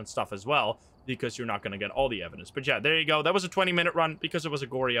no evidence stuff as well, because you're not going to get all the evidence. But yeah, there you go. That was a 20-minute run because it was a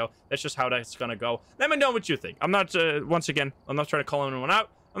Goryo. That's just how that's going to go. Let me know what you think. I'm not, once again, I'm not trying to call anyone out.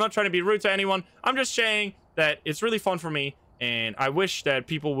 I'm not trying to be rude to anyone. I'm just saying that it's really fun for me, and I wish that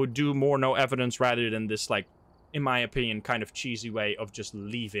people would do more no evidence rather than this, like, in my opinion, kind of cheesy way of just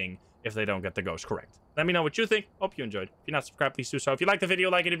leaving if they don't get the ghost correct. Let me know what you think. Hope you enjoyed. If you're not subscribed, please do so. If you like the video,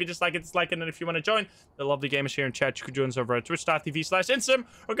 like it. If you dislike it, dislike it. And if you want to join the lovely gamers here in chat, you can join us over at twitch.tv/insym,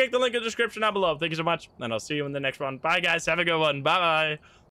 or click the link in the description down below. Thank you so much, and I'll see you in the next one. Bye, guys. Have a good one. Bye-bye.